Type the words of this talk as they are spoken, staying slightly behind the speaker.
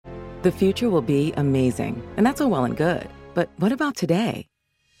The future will be amazing, and that's all well and good. But what about today?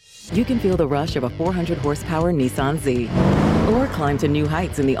 You can feel the rush of a 400-horsepower Nissan Z, or climb to new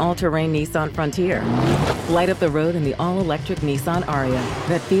heights in the all-terrain Nissan Frontier. Light up the road in the all-electric Nissan Ariya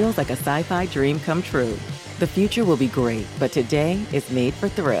that feels like a sci-fi dream come true. The future will be great, but today is made for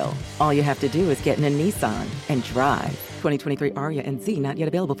thrill. All you have to do is get in a Nissan and drive. 2023 Ariya and Z not yet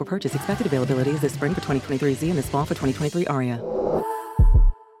available for purchase. Expected availability is this spring for 2023 Z and this fall for 2023 Ariya.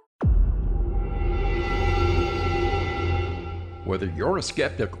 Whether you're a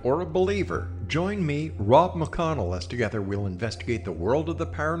skeptic or a believer, join me, Rob McConnell, as together we'll investigate the world of the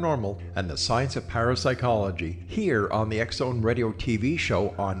paranormal and the science of parapsychology here on the X-Zone Radio TV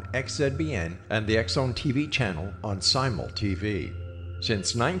show on XZBN and the X-Zone TV channel on Simul TV.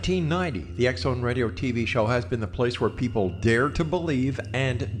 Since 1990, the X-Zone Radio TV show has been the place where people dare to believe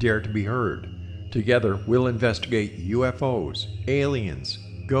and dare to be heard. Together, we'll investigate UFOs, aliens,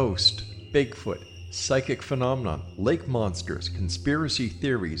 ghosts, Bigfoot, psychic phenomenon, lake monsters, conspiracy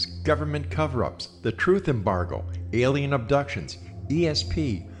theories, government cover-ups, the truth embargo, alien abductions,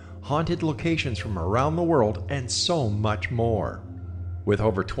 ESP, haunted locations from around the world, and so much more. With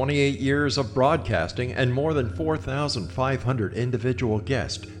over 28 years of broadcasting and more than 4,500 individual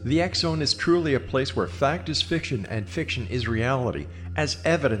guests, the X-Zone is truly a place where fact is fiction and fiction is reality, as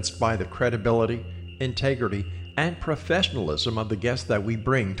evidenced by the credibility, integrity, and professionalism of the guests that we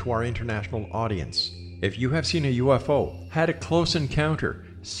bring to our international audience. If you have seen a UFO, had a close encounter,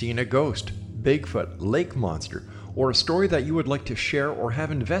 seen a ghost, Bigfoot, lake monster, or a story that you would like to share or have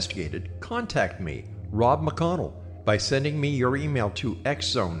investigated, contact me, Rob McConnell, by sending me your email to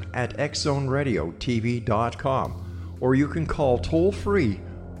xzone@xzoneradiotv.com, or you can call toll-free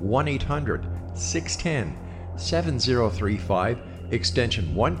 1-800-610-7035,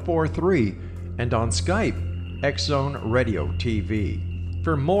 extension 143, and on Skype, X-Zone Radio TV.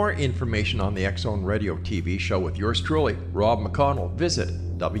 For more information on the X-Zone Radio TV show with yours truly, Rob McConnell,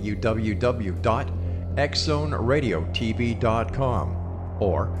 visit www.xzoneradiotv.com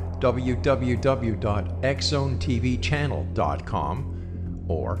or www.xzonetvchannel.com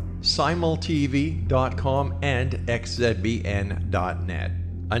or simultv.com and xzbn.net.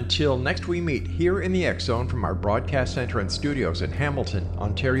 Until next we meet here in the X-Zone from our broadcast center and studios in Hamilton,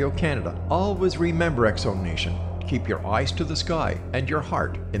 Ontario, Canada, always remember, X-Zone Nation, keep your eyes to the sky and your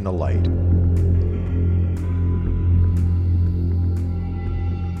heart in the light.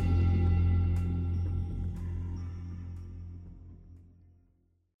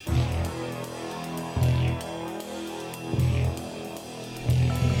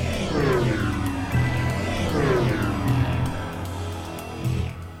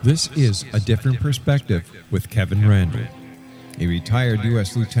 This is A Different Perspective with Kevin Randall. A retired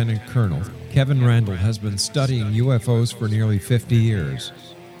U.S. Lieutenant Colonel, Kevin Randall has been studying UFOs for nearly 50 years.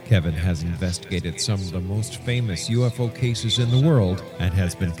 Kevin has investigated some of the most famous UFO cases in the world and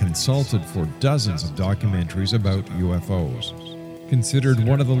has been consulted for dozens of documentaries about UFOs. Considered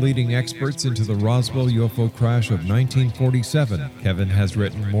one of the leading experts into the Roswell UFO crash of 1947, Kevin has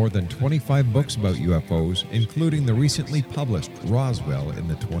written more than 25 books about UFOs, including the recently published Roswell in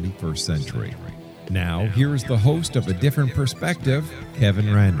the 21st Century. Now, here's the host of A Different Perspective,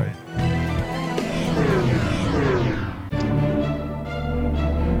 Kevin Randall.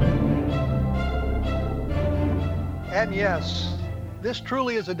 And yes, this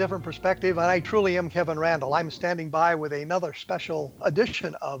truly is A Different Perspective, and I truly am Kevin Randall. I'm standing by with another special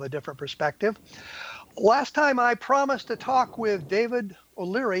edition of A Different Perspective. Last time I promised to talk with David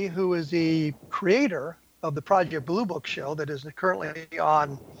O'Leary, who is the creator of the Project Blue Book show that is currently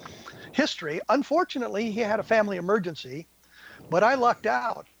on History. Unfortunately, he had a family emergency, but I lucked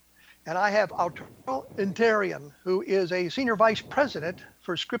out. And I have Arturo Interian, who is a senior vice president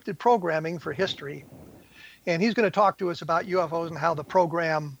for scripted programming for History. And he's going to talk to us about UFOs and how the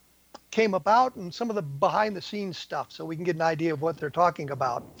program came about and some of the behind-the-scenes stuff so we can get an idea of what they're talking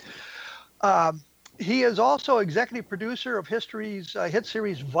about. He is also executive producer of History's hit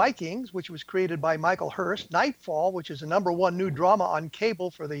series Vikings, which was created by Michael Hirst, Knightfall, which is the #1 new drama on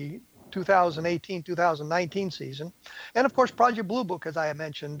cable for the 2018-2019 season, and of course Project Blue Book, as I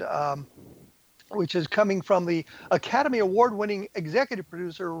mentioned, which is coming from the Academy Award-winning executive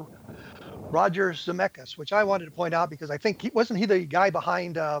producer Robert Zemeckis, which I wanted to point out because I think wasn't he the guy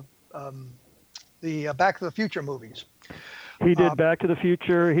behind the Back to the Future movies? He did Back to the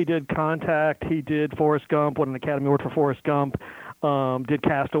Future. He did Contact. He did Forrest Gump. Won an Academy Award for Forrest Gump. Did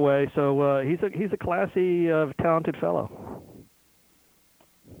Castaway. So he's a classy, talented fellow.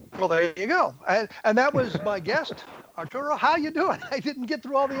 Well, there you go. And that was my guest Arturo, how you doing? I didn't get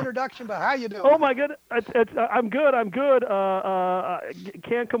through all the introduction, but how you doing? Oh my goodness, I'm good.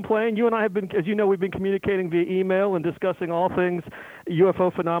 Can't complain. You and I have been, as you know, we've been communicating via email and discussing all things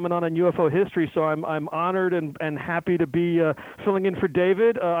UFO phenomenon and UFO history. So I'm honored and happy to be filling in for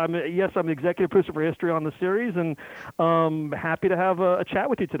David. I'm the executive producer for history on the series, and happy to have a chat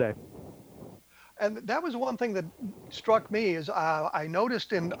with you today. And that was one thing that struck me is I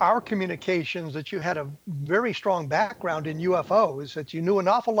noticed in our communications that you had a very strong background in UFOs, that you knew an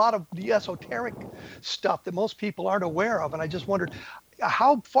awful lot of the esoteric stuff that most people aren't aware of. And I just wondered,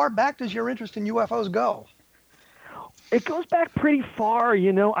 how far back does your interest in UFOs go? It goes back pretty far,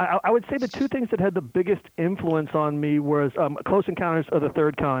 you know. I would say the two things that had the biggest influence on me was Close Encounters of the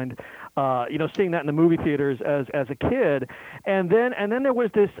Third Kind. Seeing that in the movie theaters as a kid, and then there was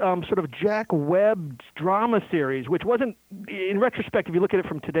this sort of Jack Webb drama series, which wasn't, in retrospect, if you look at it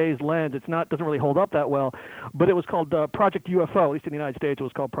from today's lens, doesn't really hold up that well, but it was called Project UFO. At least in the United States, it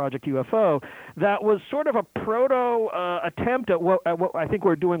was called Project UFO. That was sort of a proto attempt at what I think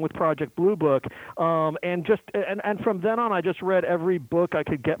we're doing with Project Blue Book, and from then on, I just read every book I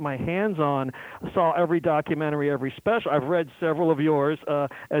could get my hands on, saw every documentary, every special. I've read several of yours,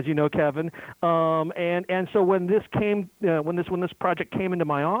 as you know, Kevin, and so when this project came into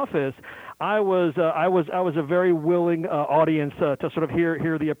my office, I was a very willing audience to sort of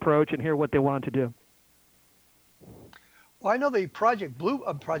hear the approach and hear what they wanted to do. Well, I know the Project Blue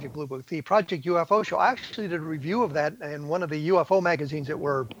Book, the Project UFO show. I actually did a review of that in one of the UFO magazines that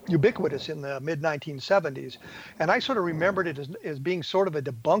were ubiquitous in the mid-1970s, and I sort of remembered it as being sort of a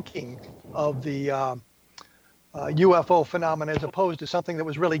debunking of the UFO phenomenon, as opposed to something that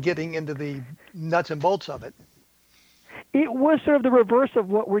was really getting into the nuts and bolts of it. It was sort of the reverse of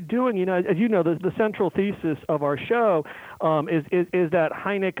what we're doing. You know, as you know, the central thesis of our show is that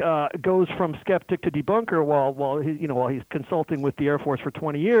Hynek goes from skeptic to debunker while he's consulting with the Air Force for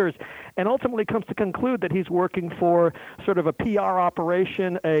 20 years, and ultimately comes to conclude that he's working for sort of a PR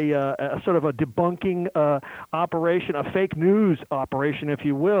operation, a sort of a debunking operation, a fake news operation, if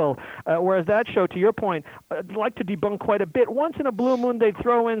you will. Whereas that show, to your point, I'd like to debunk quite a bit. Once in a blue moon, they'd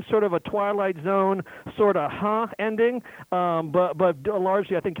throw in sort of a Twilight Zone sort of ending. But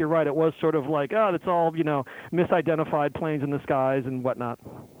largely, I think you're right. It was sort of like, it's all, misidentified planes in the skies and whatnot.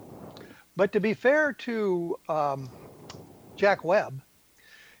 But to be fair to Jack Webb,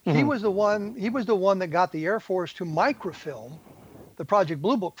 mm-hmm. he was the one that got the Air Force to microfilm the Project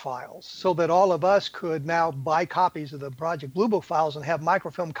Blue Book files, so that all of us could now buy copies of the Project Blue Book files and have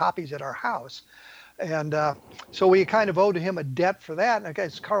microfilm copies at our house. And so we kind of owed him a debt for that. And I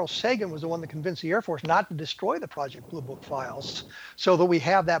guess Carl Sagan was the one that convinced the Air Force not to destroy the Project Blue Book files, so that we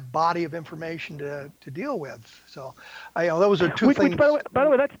have that body of information to deal with. So, those are two things. By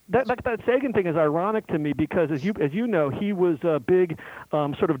the way, that Sagan thing is ironic to me, because as you know, he was a big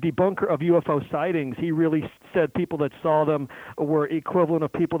sort of debunker of UFO sightings. He really said people that saw them were equivalent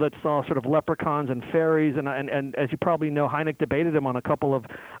of people that saw sort of leprechauns and fairies. And as you probably know, Hynek debated him on a couple of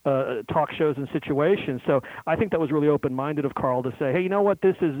talk shows and situations. So I think that was really open-minded of Carl to say, hey, you know what,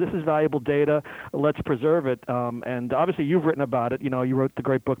 this is valuable data. Let's preserve it. And obviously, you've written about it. You know, you wrote the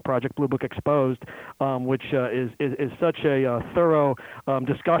great book Project Blue Book Exposed, which is such a thorough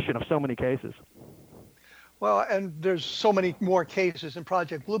discussion of so many cases. Well, and there's so many more cases in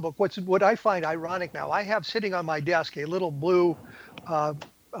Project Blue Book. What I find ironic now, I have sitting on my desk a little blue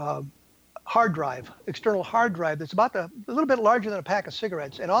hard drive, external hard drive that's about a little bit larger than a pack of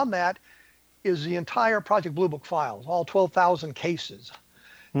cigarettes, and on that is the entire Project Blue Book files, all 12,000 cases,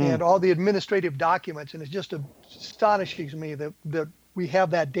 and all the administrative documents. And it just astonishes me that we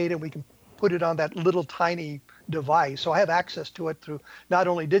have that data and we can put it on that little tiny device. So I have access to it through not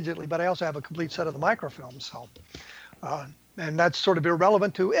only digitally, but I also have a complete set of the microfilms. So, and that's sort of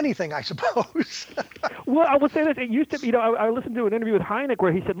irrelevant to anything, I suppose. Well, I will say that it used to be, I listened to an interview with Hynek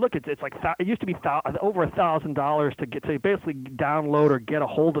where he said, look, it's like, it used to be over $1,000 to basically download or get a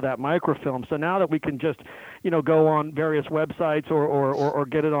hold of that microfilm. So now that we can just, go on various websites or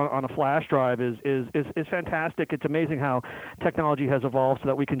get it on a flash drive is fantastic. It's amazing how technology has evolved so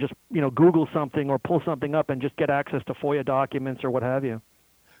that we can just, Google something or pull something up and just get access to FOIA documents or what have you.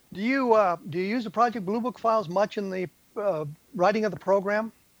 Do you use the Project Blue Book files much in the writing of the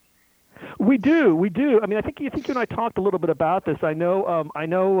program? We do. I mean, I think you and I talked a little bit about this. I know,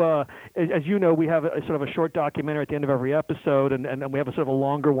 as you know, we have a sort of a short documentary at the end of every episode, and we have a sort of a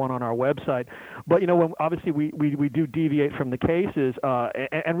longer one on our website. But when obviously we do deviate from the cases,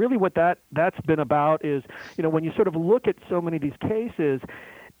 and really what that's been about is, when you sort of look at so many of these cases,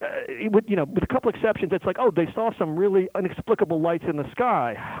 with a couple exceptions, it's like, oh, they saw some really inexplicable lights in the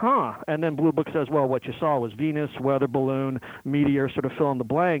sky, huh? And then Blue Book says, well, what you saw was Venus, weather balloon, meteor, sort of fill in the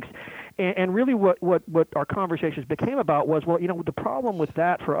blanks. And really what our conversations became about was, well, the problem with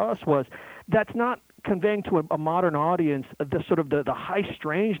that for us was that's not conveying to a modern audience the sort of the high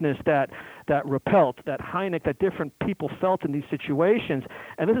strangeness that repelled, that Hynek, that different people felt in these situations.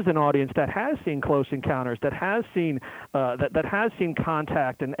 And this is an audience that has seen Close Encounters, that has seen that has seen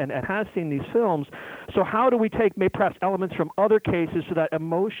Contact, and has seen these films. So how do we take maybe perhaps elements from other cases so that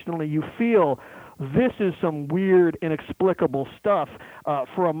emotionally you feel this is some weird, inexplicable stuff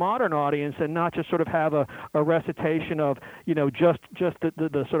for a modern audience, and not just sort of have a recitation of, just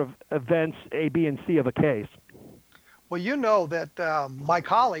the sort of events A, B, and C of a case? Well, you know that my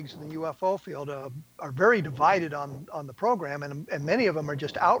colleagues in the UFO field are very divided on the program, and many of them are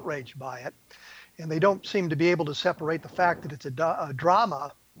just outraged by it, and they don't seem to be able to separate the fact that it's a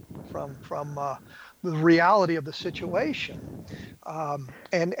drama from the reality of the situation.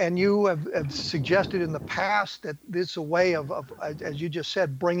 And you have suggested in the past that this is a way of, as you just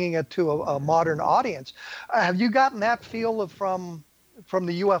said, bringing it to a modern audience. Have you gotten that feel from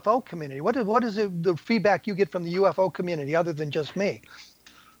the UFO community? What is the feedback you get from the UFO community other than just me?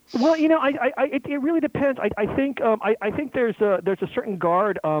 Well, it really depends. I think there's a certain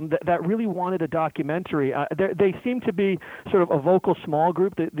guard that really wanted a documentary. They seem to be sort of a vocal small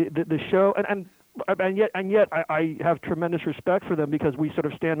group. The show and yet I have tremendous respect for them, because we sort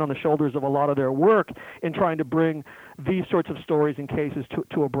of stand on the shoulders of a lot of their work in trying to bring these sorts of stories and cases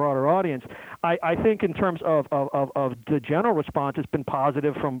to a broader audience. I think in terms of the general response, it's been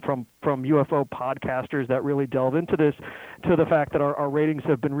positive from UFO podcasters that really delve into this, to the fact that our ratings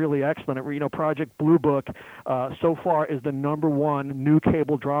have been really excellent. Project Blue Book so far is the #1 new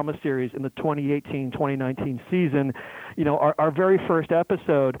cable drama series in the 2018-2019 season. Our very first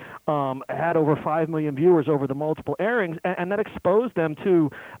episode had over 5 million viewers over the multiple airings, and that exposed them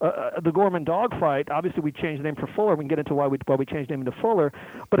to the Gorman dogfight. Obviously, we changed the name for Fuller. We can get into why we changed the name into Fuller,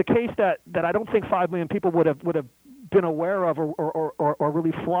 but a case that I don't think 5 million people would have been aware of or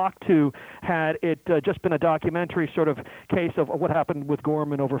really flocked to had it just been a documentary sort of case of what happened with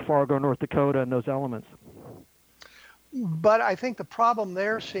Gorman over Fargo, North Dakota, and those elements. But I think the problem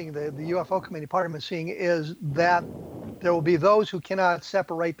they're seeing, the UFO community part of them is seeing, is that there will be those who cannot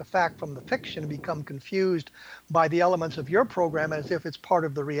separate the fact from the fiction and become confused by the elements of your program as if it's part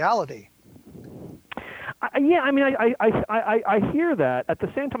of the reality. Yeah, I hear that. At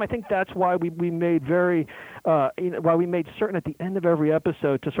the same time, I think that's why we made why we made certain at the end of every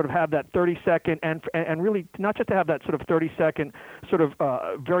episode to sort of have that 30-second and really not just to have that sort of 30-second sort of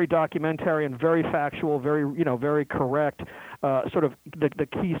very documentary and very factual, very correct sort of the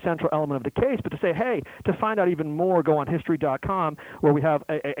key central element of the case, but to say, hey, to find out even more, go on history.com, where we have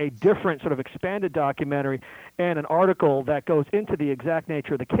a different sort of expanded documentary and an article that goes into the exact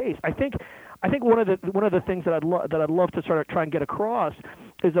nature of the case. I think one of the things that I'd love to sort of try and get across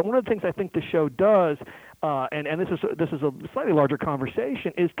is that one of the things I think the show does, and this is a slightly larger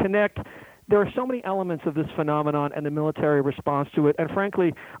conversation, is connect. There are so many elements of this phenomenon and the military response to it, and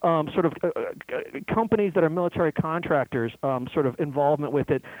frankly, sort of companies that are military contractors, sort of involvement with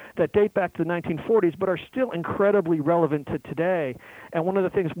it, that date back to the 1940s, but are still incredibly relevant to today. And one of the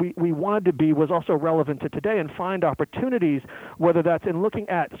things we wanted to be was also relevant to today, and find opportunities, whether that's in looking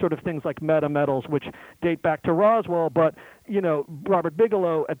at sort of things like meta-metals, which date back to Roswell, but Robert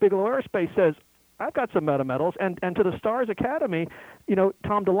Bigelow at Bigelow Aerospace says, I've got some meta-metals, and to the Stars Academy,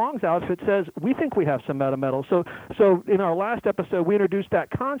 Tom DeLonge's outfit says, we think we have some meta-metals. So in our last episode, we introduced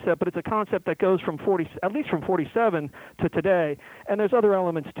that concept, but it's a concept that goes at least from 47 to today, and there's other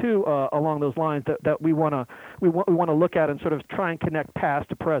elements too along those lines that we want to look at and sort of try and connect past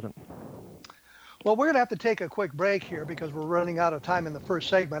to present. Well, we're going to have to take a quick break here because we're running out of time in the first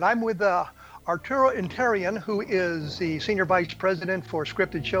segment. I'm with Arturo Interian, who is the Senior Vice President for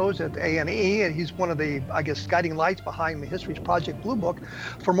Scripted Shows at A&E, and he's one of the, guiding lights behind the History's Project Blue Book.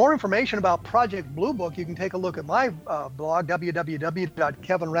 For more information about Project Blue Book, you can take a look at my blog,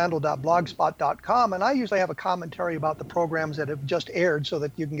 www.kevinrandle.blogspot.com, and I usually have a commentary about the programs that have just aired so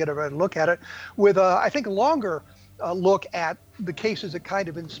that you can get a look at it with, I think, a longer look at the cases that kind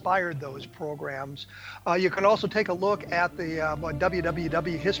of inspired those programs. You can also take a look at the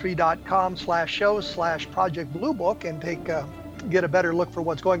www.history.com/shows/Project Blue Book and get a better look for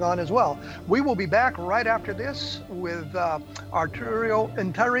what's going on as well. We will be back right after this with Arturo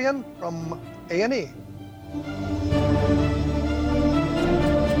Interian from A&E.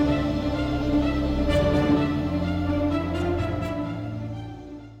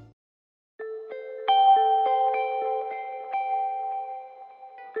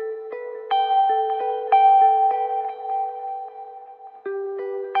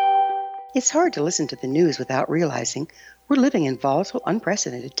 It's hard to listen to the news without realizing we're living in volatile,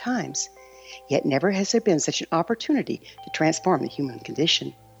 unprecedented times. Yet never has there been such an opportunity to transform the human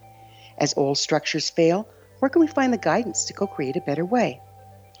condition. As old structures fail, where can we find the guidance to co-create a better way?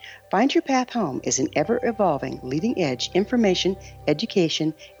 Find Your Path Home is an ever-evolving, leading-edge information,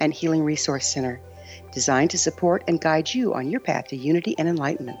 education, and healing resource center designed to support and guide you on your path to unity and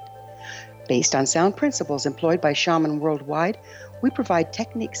enlightenment. Based on sound principles employed by shamans worldwide, we provide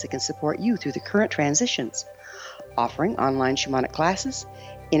techniques that can support you through the current transitions, offering online shamanic classes,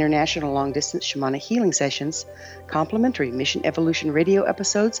 international long-distance shamanic healing sessions, complimentary Mission Evolution radio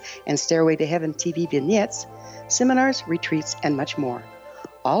episodes and Stairway to Heaven TV vignettes, seminars, retreats, and much more.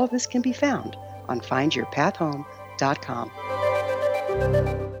 All of this can be found on findyourpathhome.com.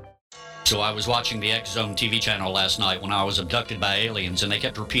 So I was watching the X Zone TV channel last night when I was abducted by aliens, and they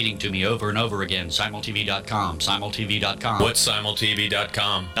kept repeating to me over and over again, simultv.com, simultv.com. What's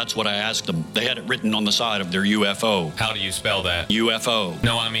simultv.com? That's what I asked them. They had it written on the side of their UFO. How do you spell that? UFO.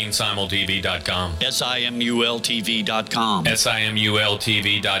 No, I mean simultv.com. simultv.com.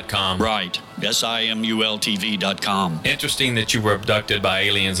 simultv.com. Right. simultv.com. Interesting that you were abducted by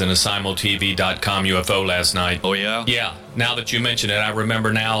aliens in a simultv.com UFO last night. Oh, yeah? Yeah. Now that you mention it, I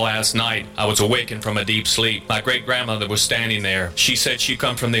remember now last night I was awakened from a deep sleep. My great-grandmother was standing there. She said she'd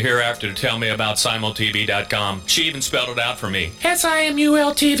come from the hereafter to tell me about simultv.com. She even spelled it out for me.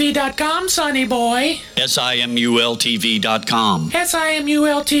 simultv.com, sonny boy. simultv.com.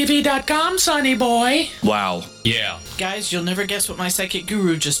 simultv.com, sonny boy. Wow. Yeah. Guys, you'll never guess what my psychic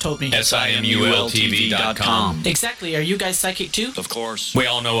guru just told me. simultv.com. Exactly. Are you guys psychic too? Of course. We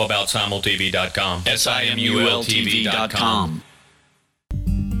all know about simultv.com. simultv.com.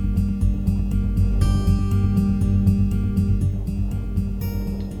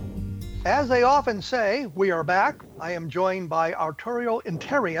 As they often say, we are back. I am joined by Arturo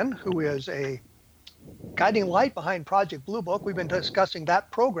Interian, who is a guiding light behind Project Blue Book. We've been discussing that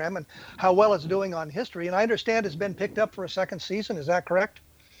program and how well it's doing on history, and I understand it's been picked up for a second season. Is that correct?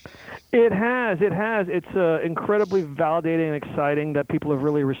 It has. It's incredibly validating and exciting that people have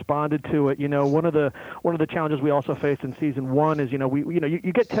really responded to it. You know, one of the challenges we also faced in season one is,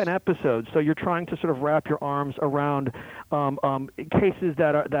 you get 10 episodes, so you're trying to sort of wrap your arms around cases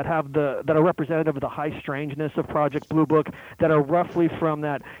that are representative of the high strangeness of Project Blue Book, that are roughly from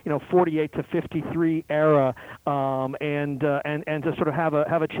that 48 to 53 era, and to sort of have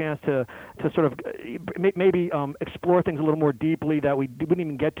a chance to sort of maybe explore things a little more deeply that we wouldn't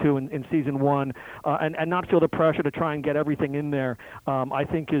even get to in season one, and not feel the pressure to try and get everything in there, I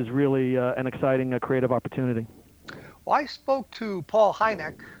think is really an exciting creative opportunity. Well, I spoke to Paul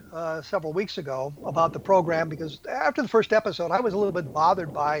Hynek several weeks ago about the program because after the first episode, I was a little bit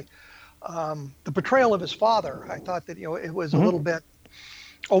bothered by the portrayal of his father. I thought that it was a little bit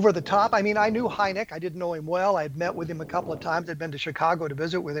over the top. I mean, I knew Hynek. I didn't know him well. I'd met with him a couple of times. I'd been to Chicago to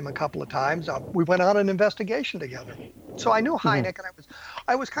visit with him a couple of times. We went on an investigation together. So I knew Hynek, and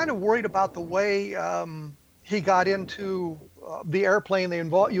I was kind of worried about the way he got into the airplane.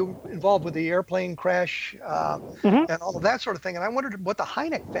 Involved with the airplane crash and all of that sort of thing. And I wondered what the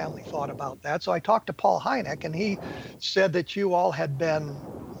Hynek family thought about that. So I talked to Paul Hynek, and he said that you all had been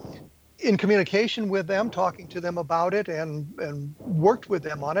in communication with them, talking to them about it, and worked with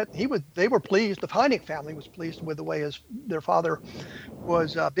them on it. They were pleased. The Hynek family was pleased with the way their father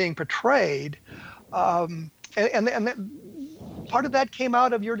was being portrayed, and part of that came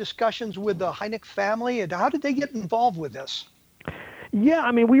out of your discussions with the Hynek family. And how did they get involved with this? Yeah,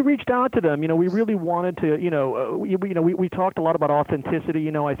 I mean, we reached out to them. We really wanted to. We talked a lot about authenticity.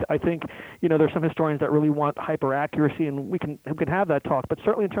 I think there's some historians that really want hyper accuracy, and we can have that talk. But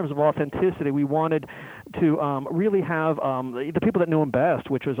certainly in terms of authenticity, we wanted to really have the people that knew him best,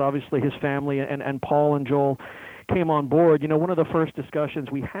 which was obviously his family, and Paul and Joel came on board. One of the first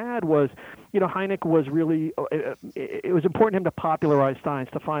discussions we had was, Hynek was really, it was important to him to popularize science,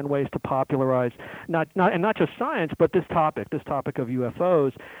 to find ways to popularize not just science, but this topic of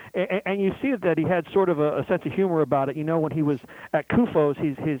UFOs. And you see that he had sort of a sense of humor about it. When he was at Kufos,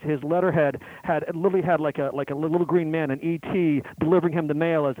 his letterhead literally had like a little green man, an ET, delivering him the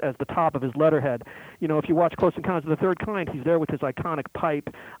mail as the top of his letterhead. If you watch Close Encounters of the Third Kind, he's there with his iconic pipe,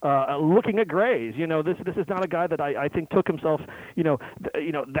 looking at grays. This is not a guy that I think took himself,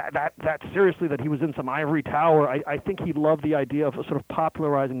 that seriously. seriously that he was in some ivory tower. I think he loved the idea of sort of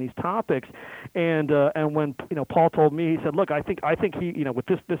popularizing these topics. And when Paul told me, he said, look, I think he with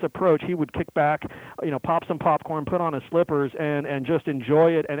this approach, he would kick back, pop some popcorn, put on his slippers, and just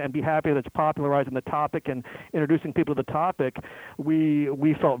enjoy it and be happy that it's popularizing the topic and introducing people to the topic.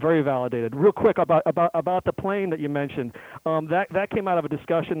 We felt very validated. Real quick about the plane that you mentioned, that came out of a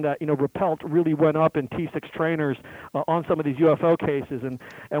discussion that Ruppelt really went up in T6 trainers on some of these UFO cases, and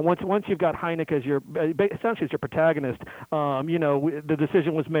once you've got Hynek as essentially as your protagonist, the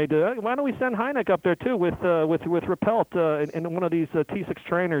decision was made to why don't we send Hynek up there too with Ruppelt in one of these T6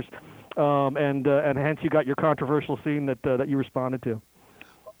 trainers, and hence you got your controversial scene that you responded to.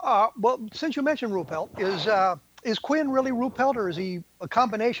 Well, since you mentioned Ruppelt, is Quinn really Ruppelt, or is he a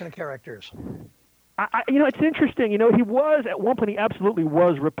combination of characters? It's interesting. He was, at one point, he absolutely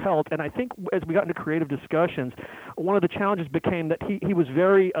was Ruppelt, and I think as we got into creative discussions, one of the challenges became that he was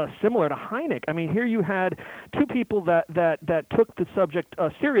very similar to Hynek. I mean, here you had two people that took the subject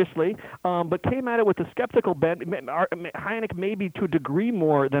seriously, but came at it with a skeptical bent. Hynek maybe to a degree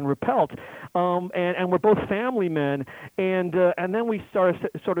more than Ruppelt, and we're both family men, and then we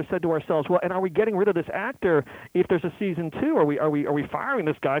sort of said to ourselves, well, and are we getting rid of this actor if there's a season 2? Are we firing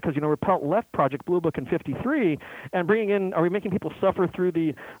this guy because Ruppelt left Project Blue Book in '53, and are we making people suffer through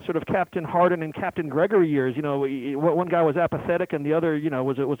the sort of Captain Hardin and Captain Gregory years? One guy was apathetic and the other,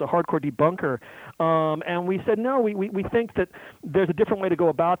 was a hardcore debunker. And we said, no, we think that there's a different way to go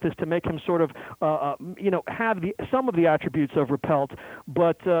about this to make him sort of, have some of the attributes of Ruppelt,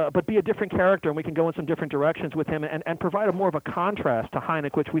 but be a different character, and we can go in some different directions with him and provide a more of a contrast to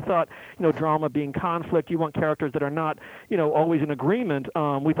Hynek, which we thought, drama being conflict, you want characters that are not, always in agreement.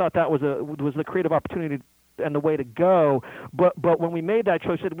 We thought that was the creative opportunity and the way to go, but when we made that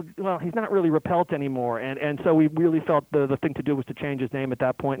choice, we said, well, he's not really Ruppelt anymore, and so we really felt the thing to do was to change his name at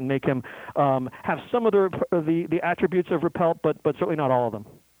that point and make him have some of the attributes of Ruppelt, but certainly not all of them.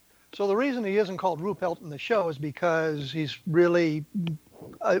 So the reason he isn't called Ruppelt in the show is because he's really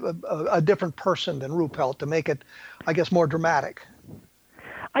a different person than Ruppelt, to make it, I guess, more dramatic.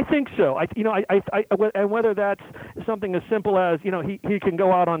 I think so. And whether that's something as simple as he can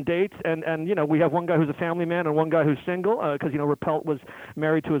go out on dates, and we have one guy who's a family man and one guy who's single, because Ruppelt was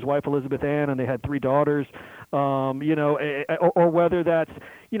married to his wife Elizabeth Ann and they had 3 daughters, or whether that's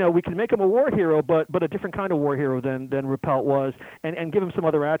we can make him a war hero, but a different kind of war hero than Ruppelt was, and give him some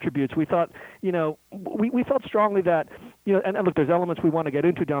other attributes. We thought we felt strongly that and look, there's elements we want to get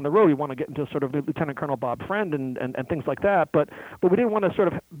into down the road. We want to get into sort of Lieutenant Colonel Bob Friend and things like that, but we didn't want to sort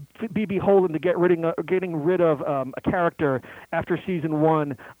of be beholden to getting rid of a character after season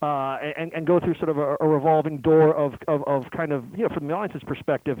 1 and go through sort of a revolving door of kind of from the audience's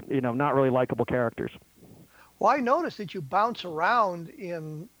perspective not really likable characters. Well, I noticed that you bounce around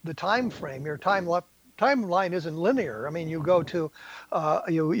in the time frame. Your timeline isn't linear. I mean, you go to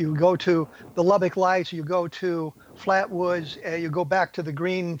you go to the Lubbock Lights, you go to Flatwoods, you go back to the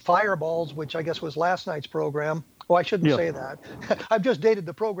Green Fireballs, which I guess was last night's program. Oh, I shouldn't say that. I've just dated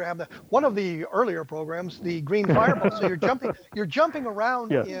the program. One of the earlier programs, the Green Fireballs. So you're jumping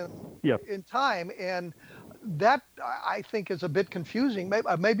around in time, and that I think is a bit confusing.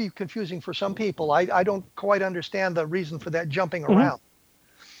 Maybe confusing for some people. I don't quite understand the reason for that jumping around.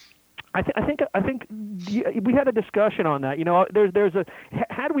 I think we had a discussion on that.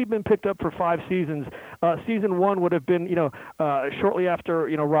 Had we been picked up for 5 seasons, season 1 would have been shortly after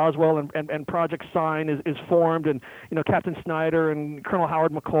Roswell and Project Sign is formed, and Captain Snyder and Colonel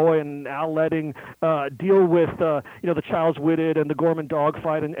Howard McCoy and Al Ledding deal with the Childs Whitted and the Gorman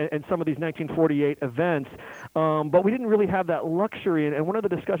dogfight and some of these 1948 events. But we didn't really have that luxury. And one of the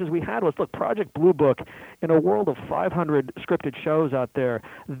discussions we had was, look, Project Blue Book, in a world of 500 scripted shows out there,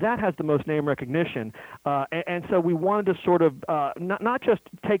 that has the most name recognition, and so we wanted to sort of not just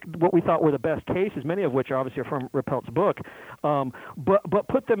take what we thought were the best cases, many of which are obviously from Ruppelt's book, but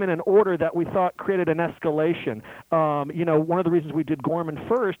put them in an order that we thought created an escalation. One of the reasons we did Gorman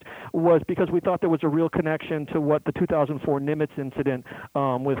first was because we thought there was a real connection to what the 2004 Nimitz incident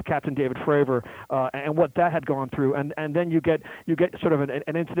with Captain David Fravor and what that had gone through, and then you get sort of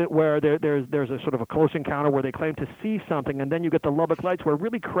an incident where there's a sort of a close encounter where they claim to see something, and then you get the Lubbock Lights where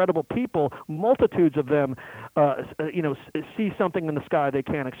really credible people, multitudes of them, see something in the sky they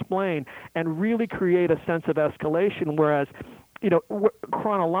can't explain, and really create a sense of escalation. Whereas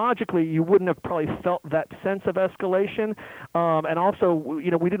chronologically, you wouldn't have probably felt that sense of escalation. And also,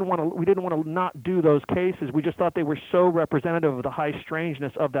 we didn't want to not do those cases. We just thought they were so representative of the high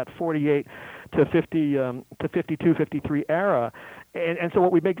strangeness of that 48 to 50 to 52, 53 era. And so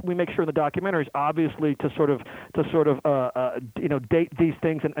what we make sure in the documentaries, obviously, to sort of date these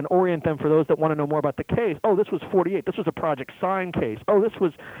things and orient them for those that want to know more about the case. Oh, this was 48. This was a Project Sign case. Oh, this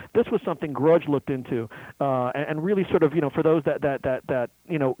was something Grudge looked into, and really sort of for those that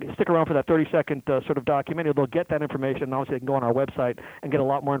stick around for that 30-second sort of documentary, they'll get that information. And obviously, they can go on our website and get a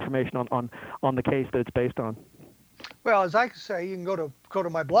lot more information on the case that it's based on. Well, as I say, you can go to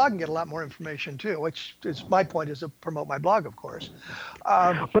my blog and get a lot more information too, which is my point, is to promote my blog, of course.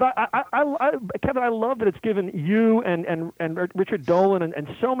 But Kevin, I love that it's given you and Richard Dolan and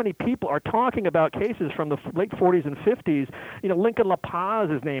so many people are talking about cases from the late 40s and 50s. Lincoln La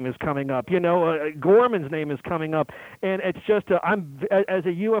Paz's name is coming up. Gorman's name is coming up, and it's just I'm as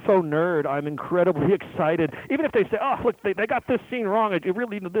a UFO nerd, I'm incredibly excited. Even if they say, oh, look, they got this scene wrong. It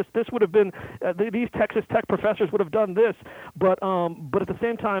really this would have been these Texas Tech professors would have done this, but at the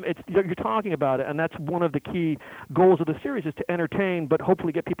same time, you're talking about it, and that's one of the key goals of the series, is to entertain, but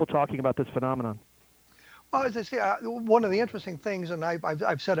hopefully get people talking about this phenomenon. Well, as I say, one of the interesting things, and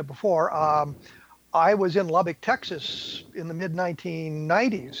I've said it before, I was in Lubbock, Texas in the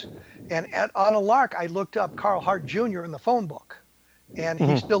mid-1990s, and on a lark, I looked up Carl Hart Jr. in the phone book, and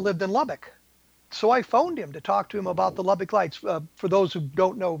he still lived in Lubbock. So I phoned him to talk to him about the Lubbock Lights. For those who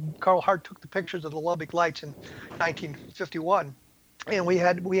don't know, Carl Hart took the pictures of the Lubbock Lights in 1951. And we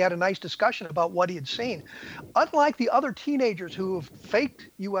had a nice discussion about what he had seen. Unlike the other teenagers who have faked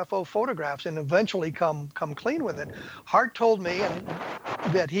UFO photographs and eventually come clean with it, Hart told me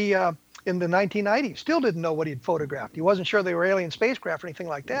that he in the 1990s still didn't know what he'd photographed. He wasn't sure they were alien spacecraft or anything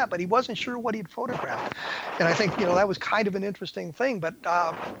like that, but he wasn't sure what he'd photographed. And I think that was kind of an interesting thing. But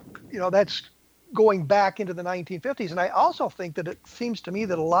that's going back into the 1950s. And I also think that it seems to me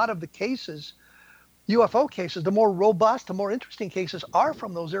that a lot of the cases, UFO cases, the more robust, the more interesting cases are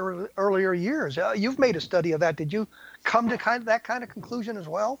from those earlier years. You've made a study of that. Did you come to that kind of conclusion as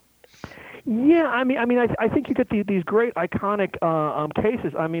well? Yeah, I think you get these great iconic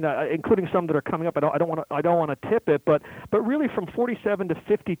cases. Including some that are coming up. I don't want to tip it, but really from 47 to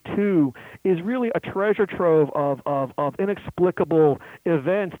 52 is really a treasure trove of inexplicable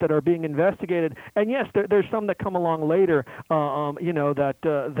events that are being investigated. And yes, there's some that come along later,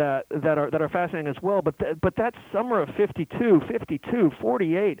 that are fascinating as well. But that summer of 52,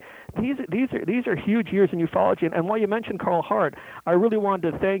 48, these are huge years in ufology. And while you mentioned Carl Hart, I really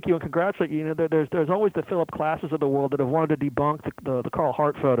wanted to thank you and congratulate you. There's always the Philip Classes of the world that have wanted to debunk the Carl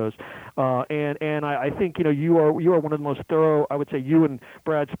Hart photos, and I think you are one of the most thorough. I would say you and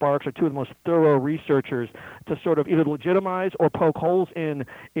Brad Sparks are two of the most thorough researchers to sort of either legitimize or poke holes in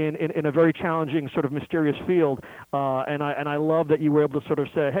a very challenging sort of mysterious field. And I love that you were able to sort of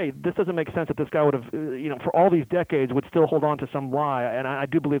say, hey, this doesn't make sense that this guy would have for all these decades would still hold on to some lie. And I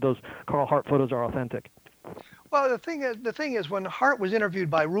do believe those Carl Hart photos are authentic. Well, the thing is, when Hart was interviewed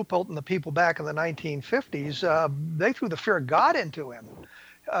by Ruppelt and the people back in the 1950s, they threw the fear of God into him,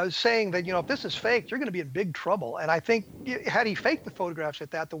 saying that, if this is faked, you're going to be in big trouble. And I think had he faked the photographs at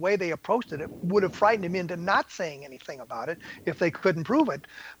that, the way they approached it would have frightened him into not saying anything about it if they couldn't prove it.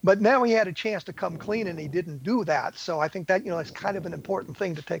 But now he had a chance to come clean, and he didn't do that. So I think that, it's kind of an important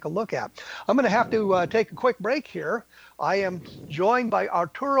thing to take a look at. I'm going to have to take a quick break here. I am joined by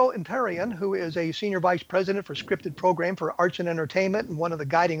Arturo Interian, who is a Senior Vice President for Scripted Program for Arts and Entertainment and one of the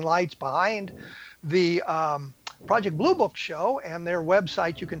guiding lights behind the Project Blue Book show. And their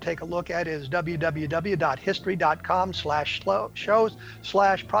website you can take a look at is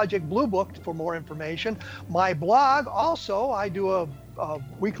www.history.com/shows/Project Blue Book for more information. My blog also, I do a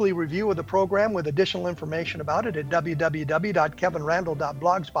weekly review of the program with additional information about it at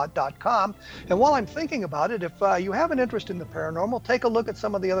www.kevinrandle.blogspot.com. And while I'm thinking about it, if you have an interest in the paranormal, take a look at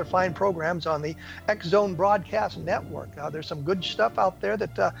some of the other fine programs on the X Zone Broadcast Network. There's some good stuff out there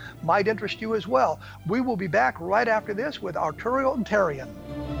that might interest you as well. We will be back right after this with Arturo Interian.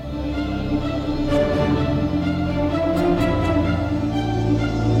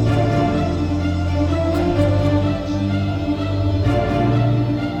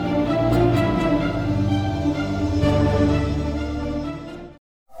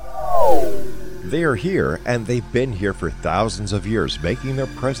 They are here, and they've been here for thousands of years, making their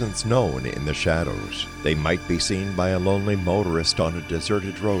presence known in the shadows. They might be seen by a lonely motorist on a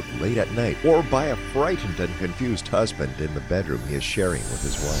deserted road late at night, or by a frightened and confused husband in the bedroom he is sharing with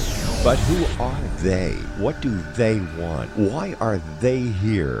his wife. But who are they? What do they want? Why are they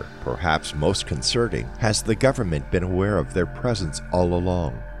here? Perhaps most concerning, has the government been aware of their presence all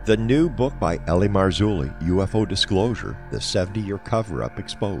along? The new book by L.A. Marzulli, UFO Disclosure, the 70-year cover-up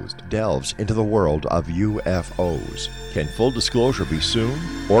exposed, delves into the world of UFOs. Can full disclosure be soon?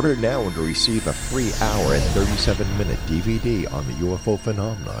 Order now and receive a free hour and 37-minute DVD on the UFO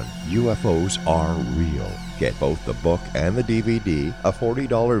phenomenon. UFOs are real. Get both the book and the DVD, a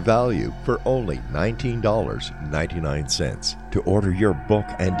 $40 value, for only $19.99. To order your book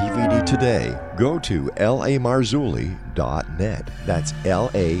and DVD today, go to lamarzulli.net. That's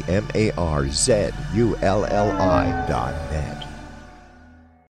LAMARZULLI.net.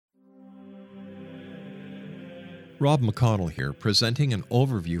 Rob McConnell here, presenting an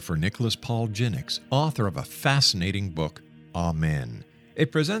overview for Nicholas Paul Jennings, author of a fascinating book, Amen.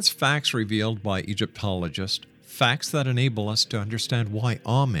 It presents facts revealed by Egyptologists, facts that enable us to understand why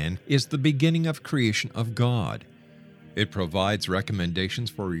Amen is the beginning of creation of God. It provides recommendations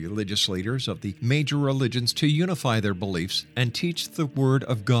for religious leaders of the major religions to unify their beliefs and teach the Word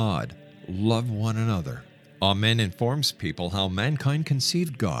of God. Love one another. Amen informs people how mankind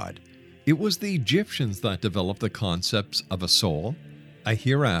conceived God. It was the Egyptians that developed the concepts of a soul, a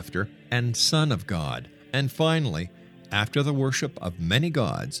hereafter, and Son of God. And finally, after the worship of many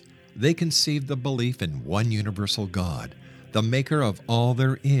gods, they conceived the belief in one universal God, the maker of all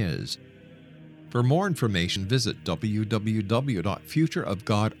there is. For more information, visit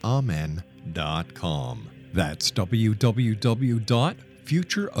www.futureofgodamen.com. That's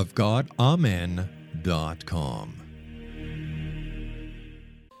www.futureofgodamen.com.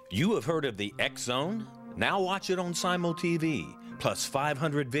 You have heard of the X Zone? Now watch it on Simul TV, plus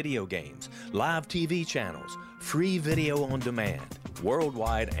 500 video games, live TV channels, free video on demand,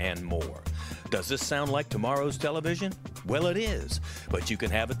 worldwide, and more. Does this sound like tomorrow's television? Well, it is, but you can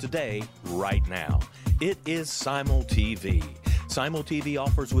have it today, right now. It is Simul TV. Simul TV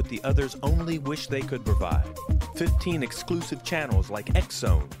offers what the others only wish they could provide. 15 exclusive channels like X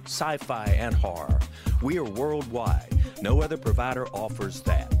Zone, sci-fi, and horror. We are worldwide. No other provider offers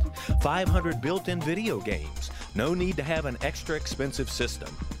that. 500 built-in video games. No need to have an extra expensive system.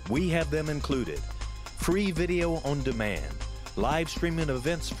 We have them included. Free video on demand. Live streaming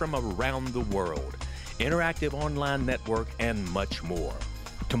events from around the world. Interactive online network, and much more.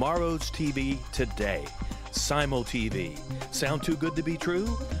 Tomorrow's TV today. Simul TV. Sound too good to be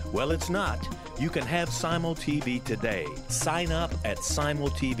true? Well, it's not. You can have Simul TV today. Sign up at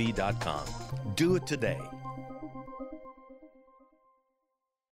simultv.com. Do it today.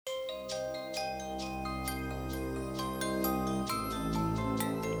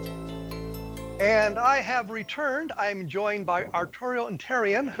 And I have returned. I'm joined by Arturo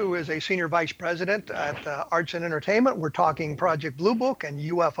Interian, who is a senior vice president at Arts and Entertainment. We're talking Project Blue Book and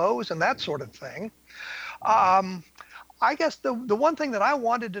UFOs and that sort of thing. I guess the one thing that I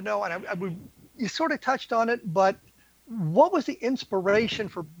wanted to know, and you sort of touched on it, but what was the inspiration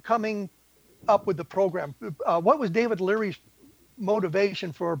for coming up with the program? What was David Leary's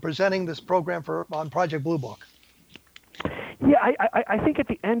motivation for presenting this program on Project Blue Book? Yeah, I think at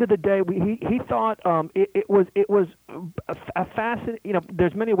the end of the day, he thought it was a fascinating. You know,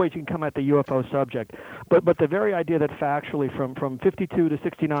 there's many ways you can come at the UFO subject, but the very idea that factually from 52 to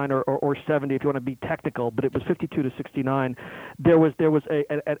 69 or 70, if you want to be technical, but it was 52 to 69, there was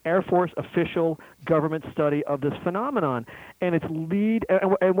an Air Force official government study of this phenomenon, and its lead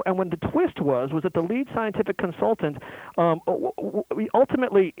and when the twist was that the lead scientific consultant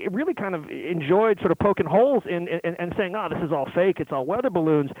ultimately really kind of enjoyed sort of poking holes in and saying, this is all fake, it's all weather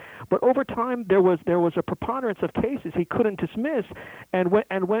balloons. But over time, there was a preponderance of cases he couldn't dismiss, and went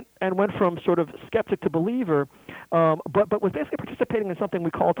from sort of skeptic to believer, but was basically participating in something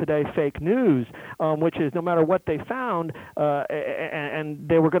we call today fake news, which is no matter what they found, and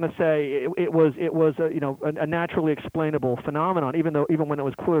they were going to say it was a naturally explainable phenomenon, even when it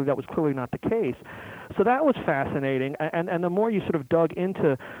was clear that was clearly not the case. So that was fascinating, and the more you sort of dug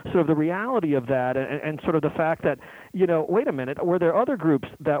into sort of the reality of that, and sort of the fact that, wait a minute, were there other groups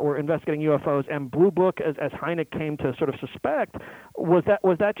that were investigating UFOs, and Blue Book, as Hynek came to sort of suspect, was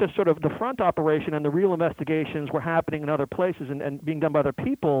that just sort of the front operation, and the real investigations were happening in other places and being done by other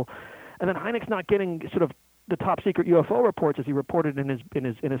people, and then Hynek's not getting sort of the top secret UFO reports, as he reported in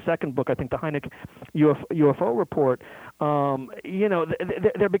his second book, I think, the Hynek UFO report.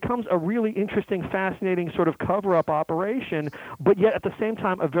 There becomes a really interesting, fascinating sort of cover-up operation, but yet at the same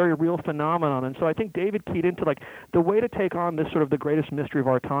time a very real phenomenon. And so I think David keyed into like the way to take on this sort of the greatest mystery of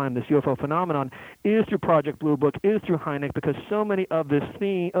our time, this UFO phenomenon, is through Project Blue Book, is through Hynek, because so many of these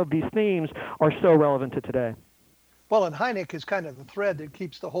themes are so relevant to today. Well, and Hynek is kind of the thread that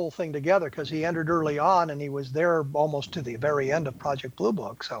keeps the whole thing together, because he entered early on and he was there almost to the very end of Project Blue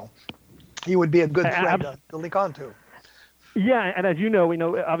Book. So he would be a good thread to link onto. Yeah, and as you know,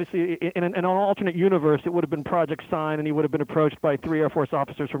 obviously in an alternate universe, it would have been Project Sign, and he would have been approached by 3 Air Force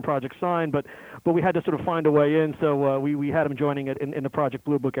officers from Project Sign, but we had to sort of find a way in, so we had him joining it in the Project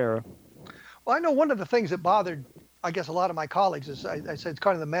Blue Book era. Well, I know one of the things that bothered, I guess, a lot of my colleagues is I said it's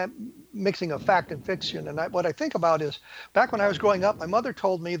kind of the mixing of fact and fiction. And what I think about is, back when I was growing up, my mother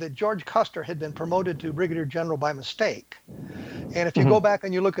told me that George Custer had been promoted to brigadier general by mistake. And if you go back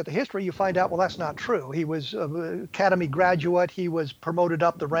and you look at the history, you find out, well, that's not true. He was an academy graduate. He was promoted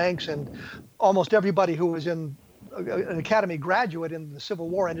up the ranks, and almost everybody who was an academy graduate in the Civil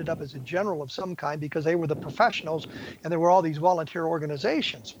War ended up as a general of some kind, because they were the professionals and there were all these volunteer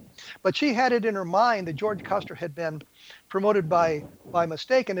organizations. But she had it in her mind that George Custer had been promoted by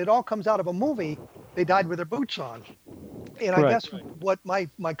mistake, and it all comes out of a movie, They Died with Their Boots On. And I guess what my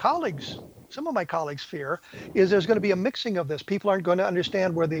colleagues, some of my colleagues fear, is there's going to be a mixing of this. People aren't going to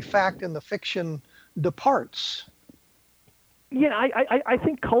understand where the fact and the fiction departs. Yeah, I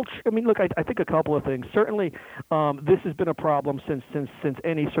think culture. I mean, look, I think a couple of things. Certainly, this has been a problem since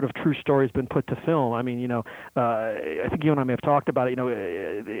any sort of true story has been put to film. I mean, I think you and I may have talked about it.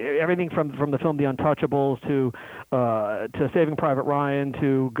 Everything from the film The Untouchables to Saving Private Ryan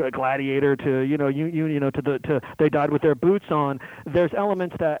to Gladiator to to They Died with Their Boots On. There's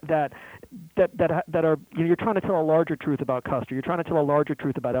elements that are you're trying to tell a larger truth about Custer. You're trying to tell a larger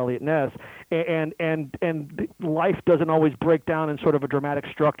truth about Elliot Ness, and life doesn't always break down in sort of a dramatic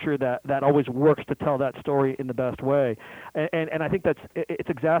structure that always works to tell that story in the best way. And I think it's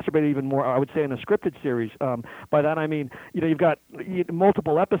exacerbated even more, I would say, in a scripted series. By that I mean, you've got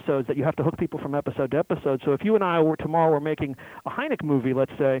multiple episodes that you have to hook people from episode to episode. So if you and I were making a Hynek movie,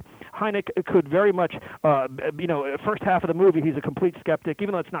 let's say, Hynek could very much, first half of the movie he's a complete skeptic,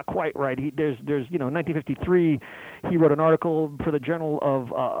 even though it's not quite right. There's 1953, he wrote an article for the Journal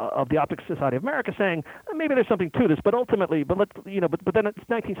of the Optics Society of America saying maybe there's something to this, but ultimately, but then it's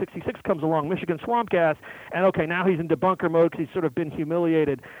 1966 comes along, Michigan Swamp Gas, and okay, now he's in debunker mode because he's sort of been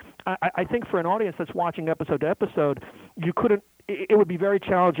humiliated. I think for an audience that's watching episode to episode, it would be very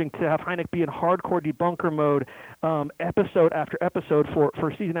challenging to have Hynek be in hardcore debunker mode episode after episode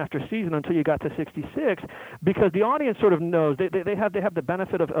for season after season until you got to 66, because the audience sort of knows they have the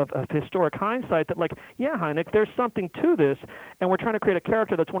benefit of historic hindsight that, like, yeah, Hynek, there's something to this, and we're trying to create a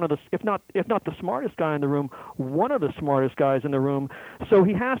character that's one of the, if not the smartest guy in the room, one of the smartest guys in the room. So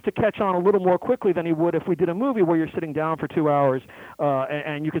he has to catch on a little more quickly than he would if we did a movie where you're sitting down for 2 hours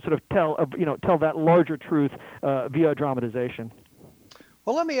and you could sort of tell that larger truth via dramatization.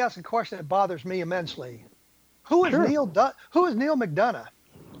 Well, let me ask a question that bothers me immensely. Who is Neil McDonough?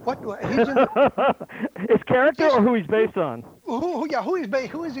 His character, or who he's based on? Who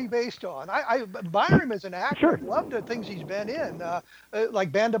is he based on? I admire him as an actor. Sure. Love the things he's been in,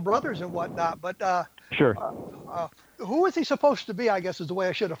 like Band of Brothers and whatnot. But sure. Who is he supposed to be? I guess is the way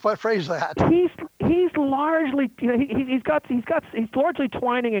I should have phrased that. He's largely, he's largely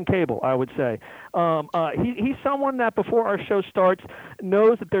Twining and Cable, I would say. He's someone that before our show starts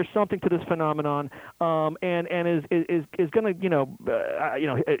knows that there's something to this phenomenon, and is going to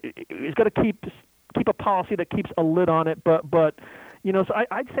is going to keep a policy that keeps a lid on it. But so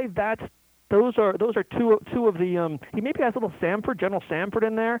I'd say those are two of the he maybe has a little General Samford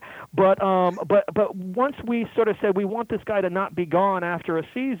in there, but once we sort of said we want this guy to not be gone after a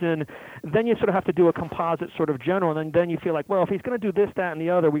season, then you sort of have to do a composite sort of general, and then you feel like, well, if he's going to do this, that, and the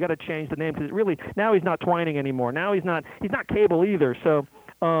other, we got to change the name, because really now he's not Twining anymore. Now he's not Cable either. So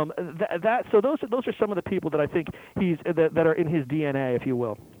so those are some of the people that I think that are in his DNA, if you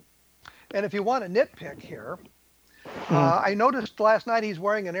will. And if you want to nitpick here. I noticed last night he's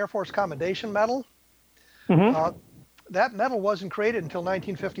wearing an Air Force Commendation Medal. Mm-hmm. That medal wasn't created until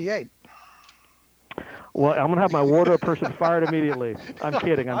 1958. Well, I'm going to have my wardrobe person fired immediately. I'm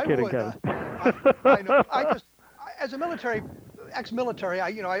kidding, Kevin. I know. As a military ex-military,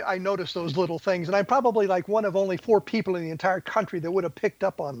 I noticed those little things, and I'm probably like one of only 4 people in the entire country that would have picked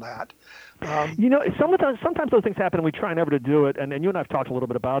up on that. Sometimes those things happen, and we try never to do it. And you and I have talked a little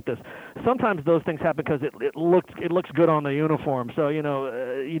bit about this. Sometimes those things happen because it looks good on the uniform. So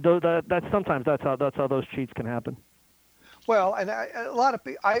sometimes that's how those cheats can happen. Well, and a lot of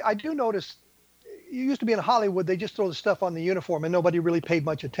people, I do notice. You used to be in Hollywood, they just throw the stuff on the uniform and nobody really paid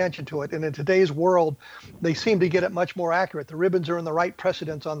much attention to it. And in today's world, they seem to get it much more accurate. The ribbons are in the right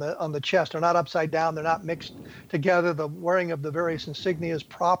precedence on the chest. They're not upside down. They're not mixed together. The wearing of the various insignia is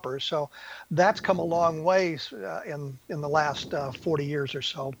proper. So that's come a long way in the last 40 years or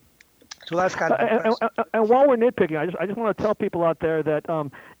so. So that's kind of impressive. And while we're nitpicking, I just want to tell people out there that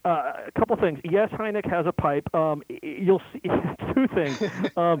a couple things. Yes, Hynek has a pipe. You'll see 2 things.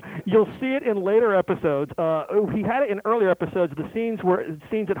 You'll see it in later episodes. He had it in earlier episodes. The scenes were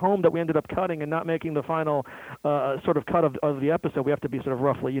scenes at home that we ended up cutting and not making the final sort of cut of the episode. We have to be sort of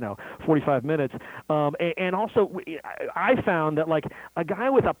roughly 45 minutes. And also, I found that like a guy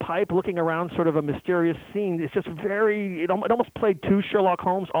with a pipe looking around sort of a mysterious scene is just very. It almost played too Sherlock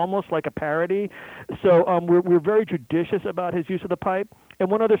Holmes, almost like a parody. So we're very judicious about his use of the pipe. And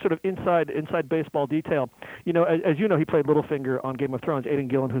one other sort of inside baseball detail, as you know, he played Littlefinger on Game of Thrones, Aidan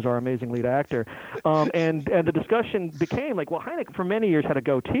Gillen, who's our amazing lead actor. And the discussion became like, well, Hynek for many years had a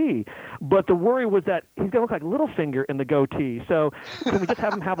goatee, but the worry was that he's going to look like Littlefinger in the goatee. So can we just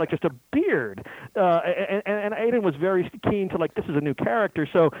have him have like just a beard? And Aidan was very keen to like, this is a new character.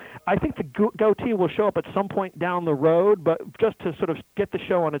 So I think the goatee will show up at some point down the road, but just to sort of get the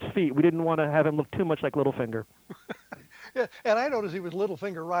show on its feet, we didn't want to have him look too much like Littlefinger. Yeah, and I noticed he was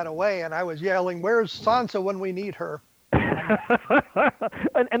Littlefinger right away, and I was yelling, "Where's Sansa when we need her?" and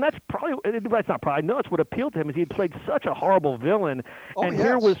that's not probably. No, it's what appealed to him is he played such a horrible villain,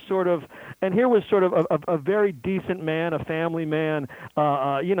 here was sort of a very decent man, a family man,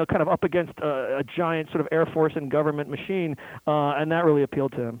 kind of up against a giant sort of Air Force and government machine, and that really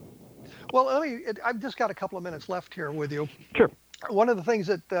appealed to him. Well, I've just got a couple of minutes left here with you. Sure. One of the things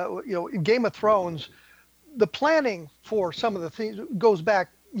that in Game of Thrones, the planning for some of the things goes back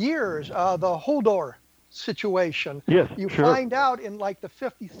years. The Hodor situation. Yes, you sure. find out in like the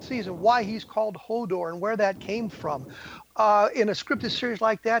 50th season why he's called Hodor and where that came from. In a scripted series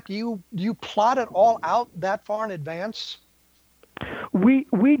like that, do you plot it all out that far in advance?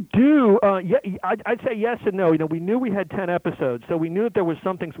 We do. I'd say yes and no. We knew we had 10 episodes, so we knew that there was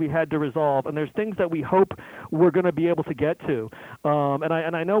some things we had to resolve, and there's things that we hope we're going to be able to get to.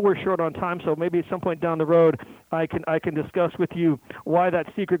 And I know we're short on time, so maybe at some point down the road I can discuss with you why that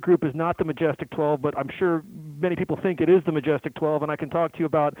secret group is not the Majestic 12, but I'm sure many people think it is the Majestic 12, and I can talk to you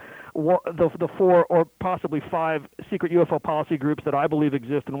about the 4 or possibly 5 secret UFO policy groups that I believe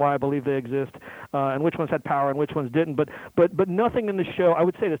exist and why I believe they exist, and which ones had power and which ones didn't. But nothing in the show, I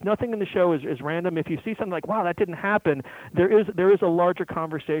would say this, nothing in the show is random. If you see something like, wow, that didn't happen, there is a larger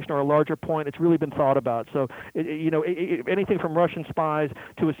conversation or a larger point. It's really been thought about. So, anything from Russian spies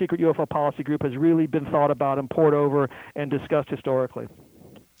to a secret UFO policy group has really been thought about and poured over and discussed historically.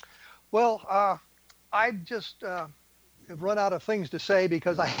 Well, I just have run out of things to say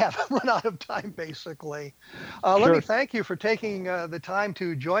because I haven't run out of time, basically. Sure. Let me thank you for taking the time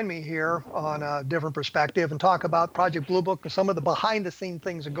to join me here on A Different Perspective and talk about Project Blue Book and some of the behind-the-scenes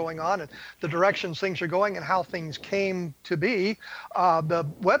things that are going on and the directions things are going and how things came to be. The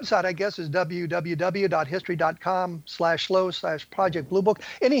website, I guess, is www.history.com/slow/Project Blue Book.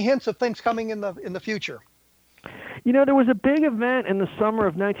 Any hints of things coming in the future? There was a big event in the summer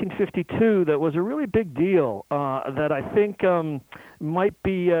of 1952 that was a really big deal that I think we might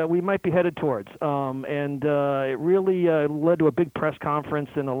be headed towards, and it really led to a big press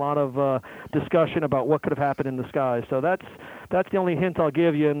conference and a lot of discussion about what could have happened in the sky. So that's the only hint I'll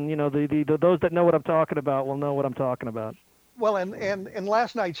give you, and those that know what I'm talking about will know what I'm talking about. Well, and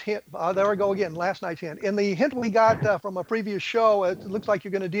last night's hint, there we go again, last night's hint. And the hint we got from a previous show, it looks like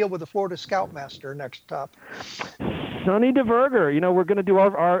you're going to deal with the Florida Scoutmaster next up. Sonny DeVerger, we're going to do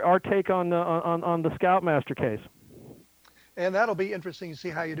our take on the Scoutmaster case. And that'll be interesting to see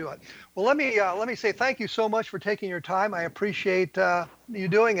how you do it. Well, let me say thank you so much for taking your time. I appreciate you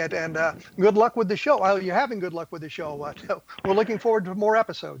doing it, and good luck with the show. Well, you're having good luck with the show. We're looking forward to more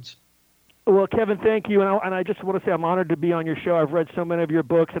episodes. Well, Kevin, thank you, and I just want to say I'm honored to be on your show. I've read so many of your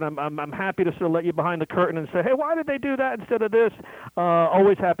books, and I'm happy to sort of let you behind the curtain and say, hey, why did they do that instead of this?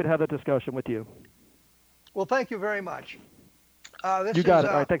 Always happy to have that discussion with you. Well, thank you very much. You got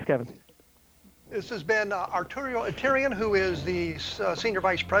it. All right, thanks, Kevin. This has been Arturo Interian, who is the Senior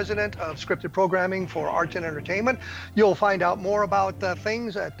Vice President of Scripted Programming for Arts and Entertainment. You'll find out more about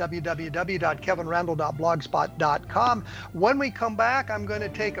things at www.kevinrandle.blogspot.com. When we come back, I'm going to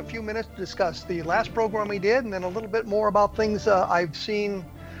take a few minutes to discuss the last program we did and then a little bit more about things I've seen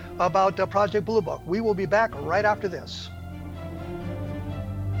about Project Blue Book. We will be back right after this.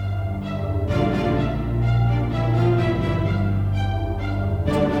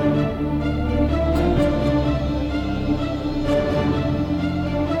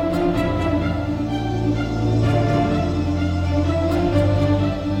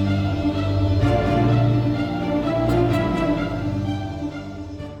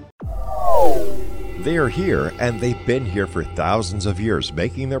 They are here, and they've been here for thousands of years,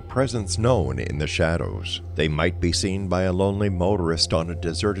 making their presence known in the shadows. They might be seen by a lonely motorist on a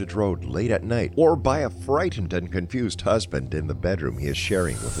deserted road late at night, or by a frightened and confused husband in the bedroom he is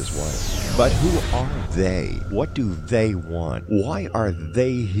sharing with his wife. But who are they? What do they want? Why are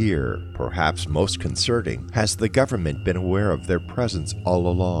they here? Perhaps most concerning, has the government been aware of their presence all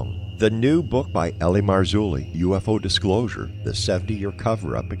along? The new book by L.A. Marzulli, UFO Disclosure, the 70-year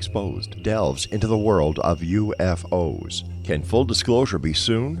cover-up exposed, delves into the world of UFOs. Can full disclosure be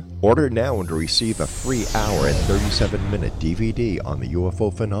soon? Order now and receive a free hour and 37-minute DVD on the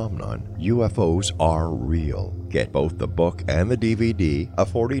UFO phenomenon. UFOs are real. Get both the book and the DVD, a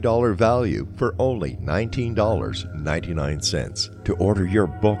 $40 value, for only $19.99. To order your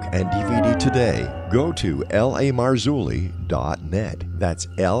book and DVD today, go to lamarzulli.net. That's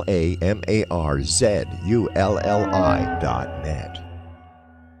LAMARZULLI.net.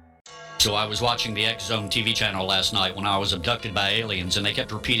 So I was watching the X Zone TV channel last night when I was abducted by aliens, and they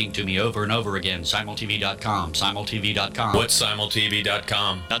kept repeating to me over and over again, simultv.com, simultv.com. What's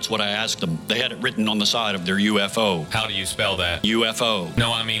simultv.com? That's what I asked them. They had it written on the side of their UFO. How do you spell that? UFO.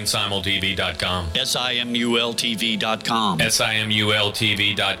 No, I mean simultv.com. simultv.com.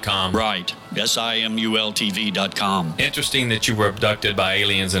 simultv.com. Right. simultv.com. Interesting that you were abducted by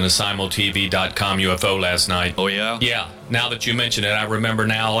aliens in a simultv.com UFO last night. Oh, yeah? Yeah. Now that you mention it, I remember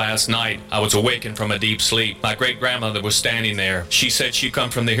now last night I was awakened from a deep sleep. My great-grandmother was standing there. She said she'd come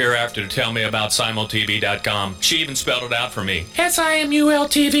from the hereafter to tell me about simultv.com. She even spelled it out for me.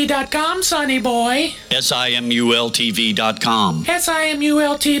 simultv.com, sonny boy. simultv.com.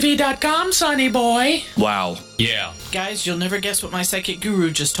 simultv.com, sonny boy. Wow. Yeah. Guys, you'll never guess what my psychic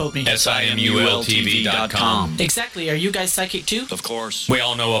guru just told me. simultv.com. Exactly. Are you guys psychic too? Of course. We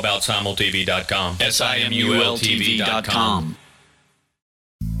all know about simultv.com. simultv.com.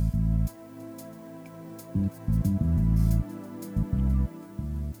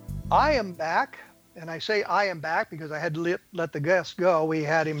 I am back, and I say I am back because I had to let the guest go. We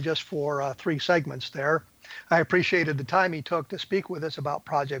had him just for 3 segments there. I appreciated the time he took to speak with us about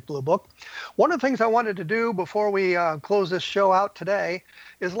Project Blue Book. One of the things I wanted to do before we close this show out today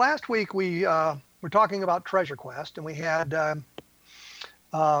is last week we were talking about Treasure Quest, and we had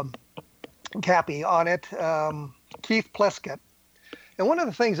Cappy on it, Keith Pleskett. And one of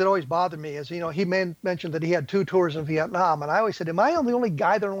the things that always bothered me is, he mentioned that he had 2 tours in Vietnam. And I always said, am I the only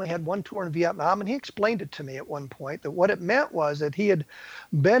guy that only had 1 tour in Vietnam? And he explained it to me at one point, that what it meant was that he had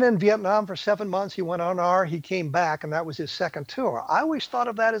been in Vietnam for 7 months. He went on R, he came back, and that was his 2nd tour. I always thought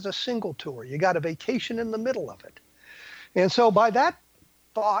of that as a single tour. You got a vacation in the middle of it. And so by that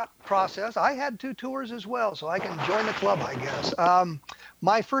thought process, I had 2 tours as well, so I can join the club, I guess.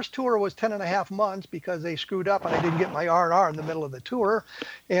 My first tour was 10.5 months because they screwed up and I didn't get my R&R in the middle of the tour.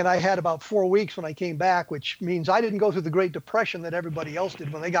 And I had about 4 weeks when I came back, which means I didn't go through the Great Depression that everybody else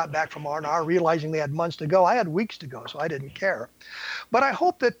did when they got back from R&R, realizing they had months to go. I had weeks to go, so I didn't care. But I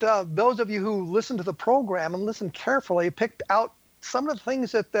hope that those of you who listen to the program and listen carefully picked out some of the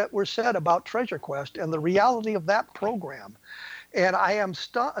things that were said about Treasure Quest and the reality of that program. And I am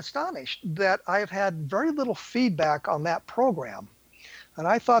astonished that I've had very little feedback on that program. And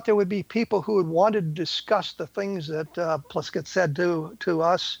I thought there would be people who had wanted to discuss the things that Pleskett said to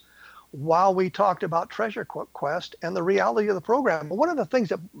us while we talked about Treasure Quest and the reality of the program. But one of the things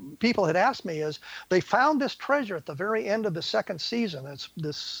that people had asked me is they found this treasure at the very end of the 2nd season. It's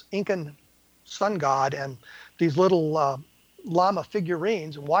this Incan sun god and these little llama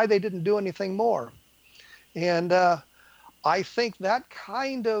figurines, and why they didn't do anything more. And I think that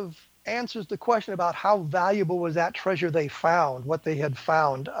kind of answers the question about how valuable was that treasure they found, what they had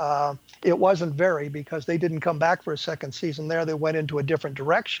found. It wasn't very, because they didn't come back for a 2nd season there. They went into a different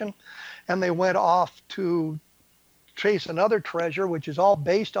direction, and they went off to chase another treasure, which is all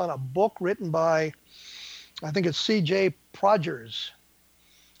based on a book written by, I think it's C.J. Prodgers,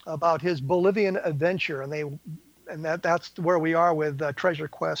 about his Bolivian adventure. And they And that's where we are with Treasure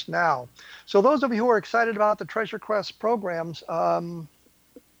Quest now. So those of you who are excited about the Treasure Quest programs,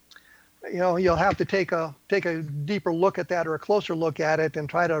 you'll have to take a deeper look at that, or a closer look at it, and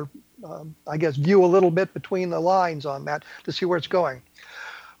try to, view a little bit between the lines on that to see where it's going.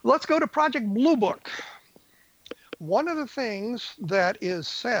 Let's go to Project Blue Book. One of the things that is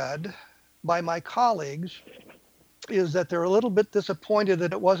said by my colleagues is that they're a little bit disappointed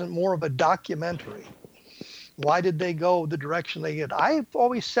that it wasn't more of a documentary. Why did they go the direction they did? I've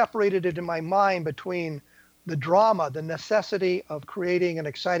always separated it in my mind between the drama, the necessity of creating an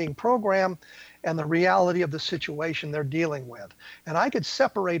exciting program, and the reality of the situation they're dealing with. And I could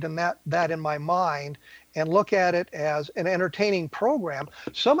separate that in my mind and look at it as an entertaining program.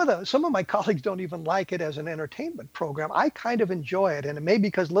 Some of my colleagues don't even like it as an entertainment program. I kind of enjoy it, and it may be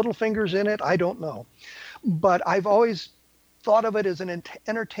because Littlefinger's in it, I don't know. But I've always thought of it as an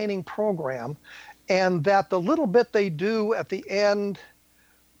entertaining program, and that the little bit they do at the end,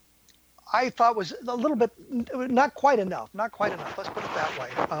 I thought was a little bit, not quite enough, let's put it that way,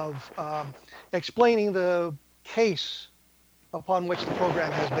 of explaining the case upon which the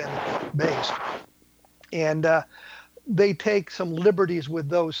program has been based. And they take some liberties with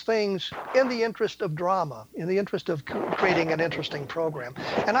those things in the interest of drama, in the interest of creating an interesting program.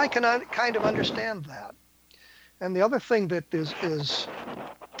 And I can kind of understand that. And the other thing that is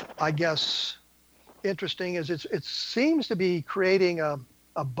I guess, interesting is it seems to be creating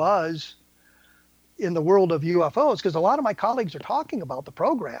a buzz in the world of UFOs, because a lot of my colleagues are talking about the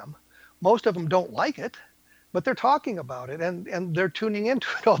program. Most of them don't like it, but they're talking about it, and they're tuning into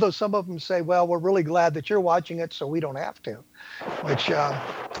it, although some of them say, well, we're really glad that you're watching it, so we don't have to, which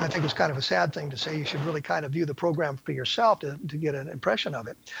I think is kind of a sad thing to say. You should really kind of view the program for yourself to get an impression of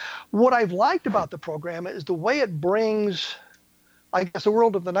it. What I've liked about the program is the way it brings, I guess, the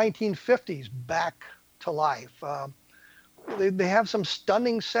world of the 1950s back to life. They have some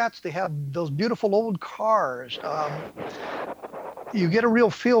stunning sets. They have those beautiful old cars. You get a real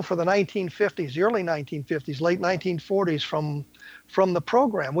feel for the 1950s, the early 1950s, late 1940s from the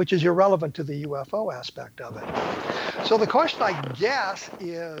program, which is irrelevant to the UFO aspect of it. So the question, I guess,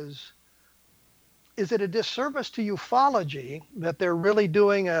 is it a disservice to ufology that they're really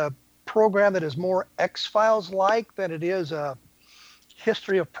doing a program that is more X-Files-like than it is a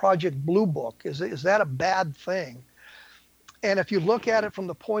history of Project Blue Book? Is that a bad thing? And if you look at it from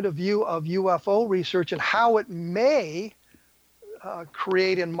the point of view of UFO research and how it may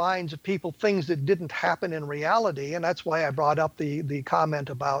create in minds of people things that didn't happen in reality, and that's why I brought up the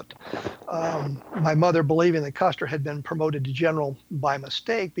comment about my mother believing that Custer had been promoted to general by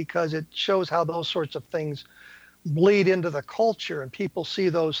mistake, because it shows how those sorts of things bleed into the culture, and people see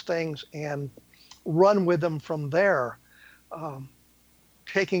those things and run with them from there,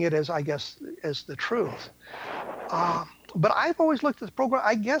 taking it as, I guess, as the truth. But I've always looked at the program,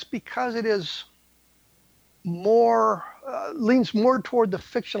 I guess, because it is more leans more toward the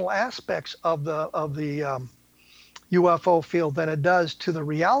fictional aspects of the UFO field than it does to the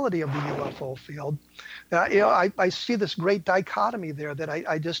reality of the UFO field. I see this great dichotomy there that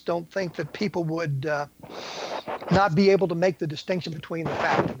I just don't think that people would not be able to make the distinction between the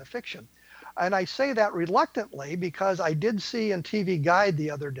fact and the fiction. And I say that reluctantly because I did see in TV Guide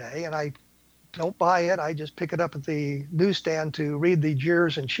the other day, and I don't buy it, I just pick it up at the newsstand to read the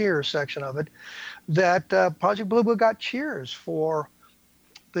jeers and cheers section of it, that Project Blue Book got cheers for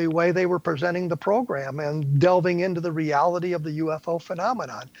the way they were presenting the program and delving into the reality of the UFO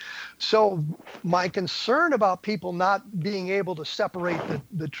phenomenon. So my concern about people not being able to separate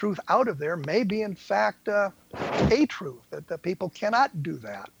the truth out of there may be, in fact, a truth, that people cannot do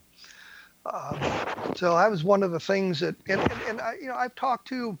that. So that was one of the things that, and I've talked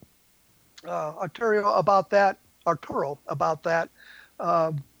to Arturo about that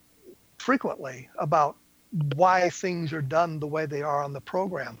frequently, about why things are done the way they are on the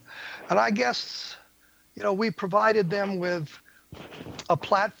program. And I guess, we provided them with a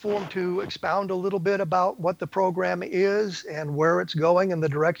platform to expound a little bit about what the program is and where it's going and the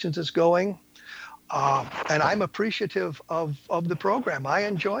directions it's going. And I'm appreciative of the program. I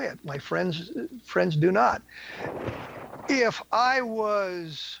enjoy it. My friends do not. If I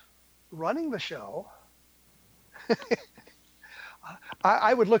was running the show,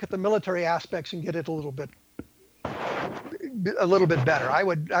 I would look at the military aspects and get it a little bit better. I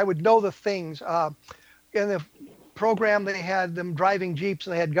would know the things. In the program, they had them driving Jeeps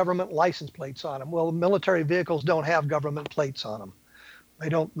and they had government license plates on them. Well, military vehicles don't have government plates on them. They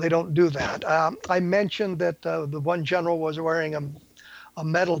don't do that. I mentioned that the one general was wearing a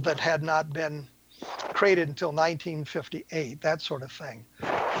medal that had not been created until 1958, that sort of thing.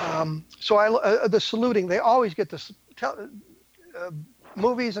 The saluting, they always get this.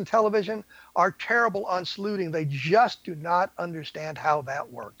 Movies and television are terrible on saluting. They just do not understand how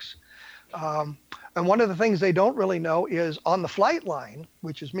that works. And one of the things they don't really know is on the flight line,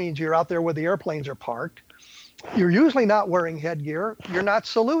 which means you're out there where the airplanes are parked, you're usually not wearing headgear. You're not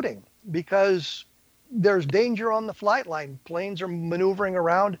saluting because there's danger on the flight line. Planes are maneuvering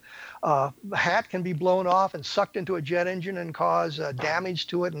around. The hat can be blown off and sucked into a jet engine and cause damage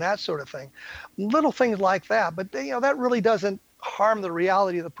to it and that sort of thing. Little things like that. But that really doesn't harm the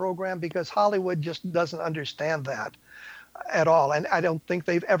reality of the program because Hollywood just doesn't understand that at all. And I don't think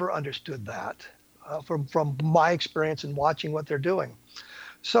they've ever understood that from my experience in watching what they're doing.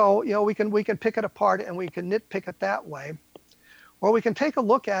 So, we can pick it apart and we can nitpick it that way. Or we can take a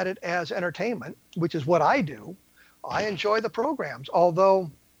look at it as entertainment, which is what I do. I enjoy the programs, although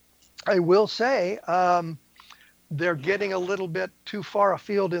I will say they're getting a little bit too far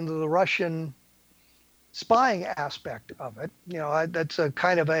afield into the Russian spying aspect of it. That's a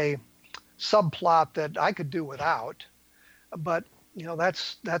kind of a subplot that I could do without, but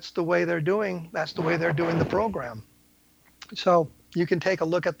that's the way they're doing. That's the way they're doing the program. So you can take a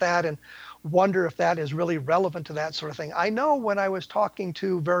look at that and wonder if that is really relevant to that sort of thing. I know when I was talking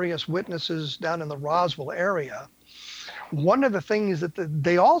to various witnesses down in the Roswell area, one of the things that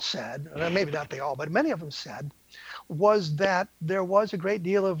they all said, maybe not they all, but many of them said, was that there was a great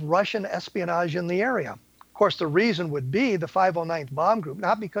deal of Russian espionage in the area. Of course, the reason would be the 509th Bomb Group,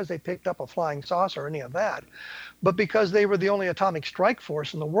 not because they picked up a flying saucer or any of that, but because they were the only atomic strike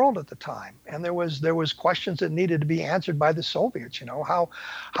force in the world at the time. And there was questions that needed to be answered by the Soviets. How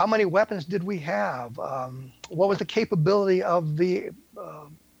many weapons did we have? What was the capability of the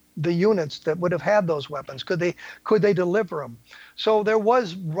units that would have had those weapons? Could they deliver them? So there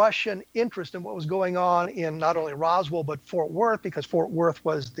was Russian interest in what was going on in not only Roswell but Fort Worth, because Fort Worth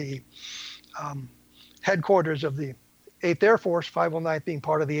was the headquarters of the 8th Air Force, 509th being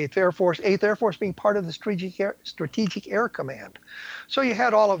part of the 8th Air Force, 8th Air Force being part of the Strategic Air Command. So you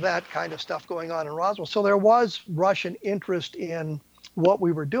had all of that kind of stuff going on in Roswell. So there was Russian interest in what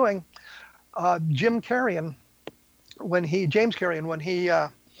we were doing. James Carrion, when he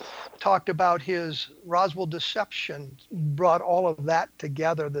talked about his Roswell deception, brought all of that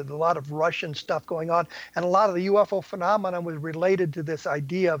together. There's a lot of Russian stuff going on, and a lot of the UFO phenomenon was related to this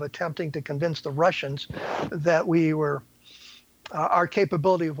idea of attempting to convince the Russians that our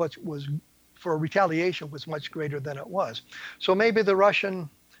capability of what was for retaliation was much greater than it was. So maybe the Russian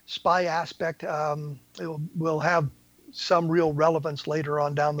spy aspect will have some real relevance later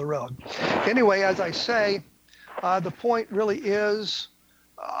on down the road. Anyway, as I say, the point really is,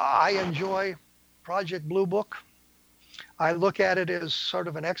 I enjoy Project Blue Book. I look at it as sort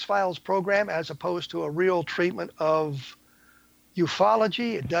of an X-Files program as opposed to a real treatment of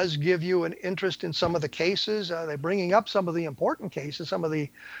ufology. It does give you an interest in some of the cases. They're bringing up some of the important cases, some of the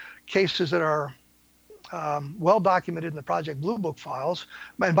cases that are well documented in the Project Blue Book files.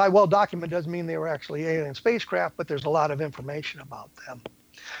 And by well documented doesn't mean they were actually alien spacecraft, but there's a lot of information about them.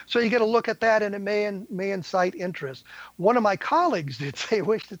 So you get a look at that, and it may incite interest. One of my colleagues did say,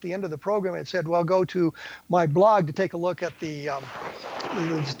 wished at the end of the program, it said, well, go to my blog to take a look at the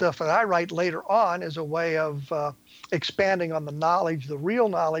stuff that I write later on as a way of expanding on the knowledge, the real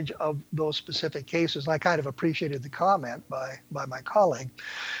knowledge of those specific cases. And I kind of appreciated the comment by my colleague.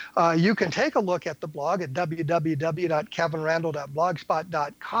 You can take a look at the blog at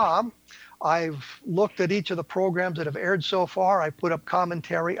www.kevinrandle.blogspot.com. I've looked at each of the programs that have aired so far. I put up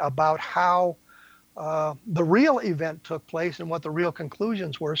commentary about how the real event took place and what the real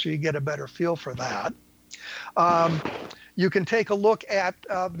conclusions were, so you get a better feel for that. You can take a look at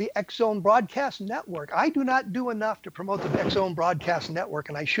the X-Zone Broadcast Network. I do not do enough to promote the X-Zone Broadcast Network,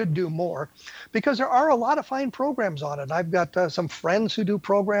 and I should do more, because there are a lot of fine programs on it. I've got some friends who do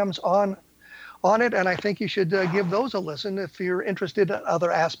programs on it, and I think you should give those a listen if you're interested in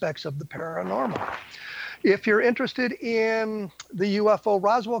other aspects of the paranormal. If you're interested in the UFO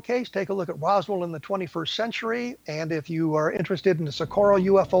Roswell case, take a look at Roswell in the 21st Century. And if you are interested in the Socorro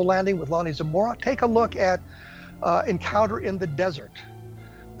UFO landing with Lonnie Zamora, take a look at Encounter in the Desert.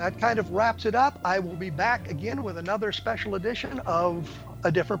 That kind of wraps it up. I will be back again with another special edition of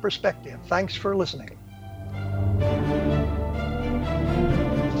A Different Perspective. Thanks for listening.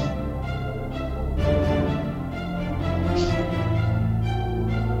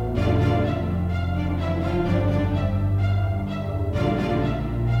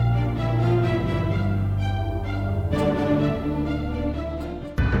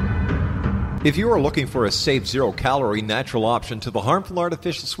 If you are looking for a safe, zero-calorie, natural option to the harmful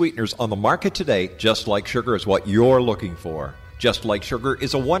artificial sweeteners on the market today, Just Like Sugar is what you're looking for. Just Like Sugar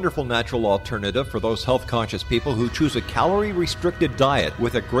is a wonderful natural alternative for those health-conscious people who choose a calorie-restricted diet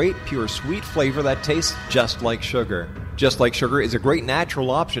with a great, pure, sweet flavor that tastes just like sugar. Just Like Sugar is a great natural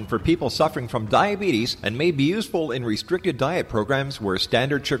option for people suffering from diabetes and may be useful in restricted diet programs where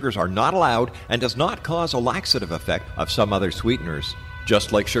standard sugars are not allowed and does not cause a laxative effect of some other sweeteners.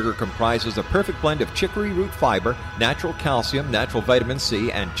 Just Like Sugar comprises a perfect blend of chicory root fiber, natural calcium, natural vitamin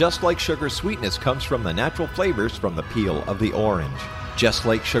C, and Just Like Sugar's sweetness comes from the natural flavors from the peel of the orange. Just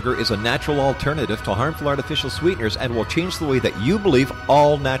Like Sugar is a natural alternative to harmful artificial sweeteners and will change the way that you believe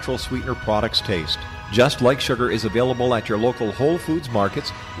all natural sweetener products taste. Just Like Sugar is available at your local Whole Foods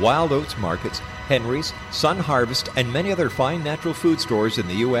markets, Wild Oats markets, Henry's, Sun Harvest, and many other fine natural food stores in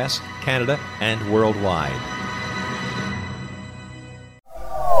the U.S., Canada, and worldwide.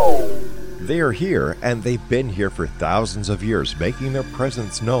 They are here, and they've been here for thousands of years, making their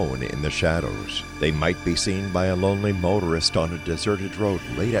presence known in the shadows. They might be seen by a lonely motorist on a deserted road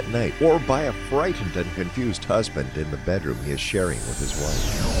late at night, or by a frightened and confused husband in the bedroom he is sharing with his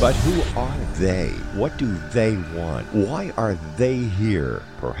wife. But who are they? What do they want? Why are they here?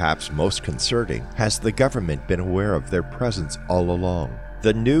 Perhaps most concerning, has the government been aware of their presence all along?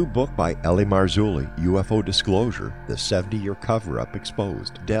 The new book by L.A. Marzulli, UFO Disclosure, the 70-year cover-up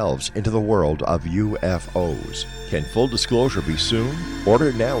exposed, delves into the world of UFOs. Can full disclosure be soon?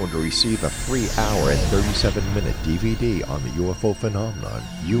 Order now and receive a free hour and 37-minute DVD on the UFO phenomenon.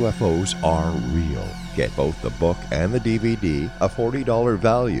 UFOs are real. Get both the book and the DVD, a $40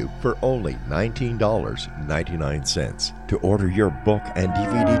 value, for only $19.99. To order your book and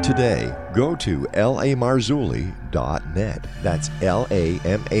DVD today, go to lamarzulli.net. That's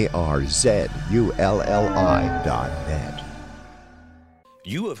LAMARZULLI.net.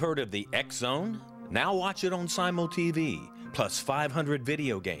 You have heard of the X Zone? Now watch it on Simul TV, plus 500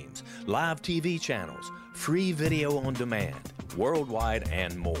 video games, live TV channels, free video on demand, worldwide,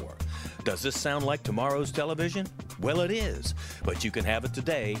 and more. Does this sound like tomorrow's television? Well, it is, but you can have it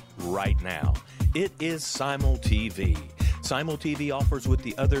today, right now. It is Simul TV. Simul TV offers what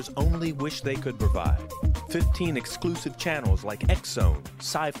the others only wish they could provide. 15 exclusive channels like X-Zone,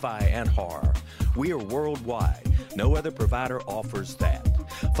 Sci-Fi, and Horror. We are worldwide. No other provider offers that.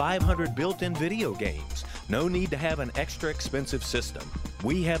 500 built-in video games. No need to have an extra expensive system.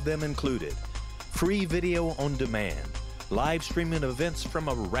 We have them included. Free video on demand. Live streaming events from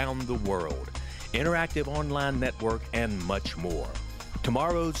around the world, interactive online network, and much more.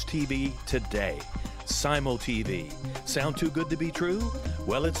 Tomorrow's TV today. Simul TV. Sound too good to be true?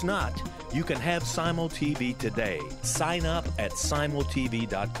 Well, it's not. You can have Simul TV today. Sign up at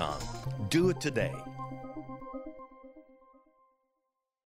simultv.com. Do it today.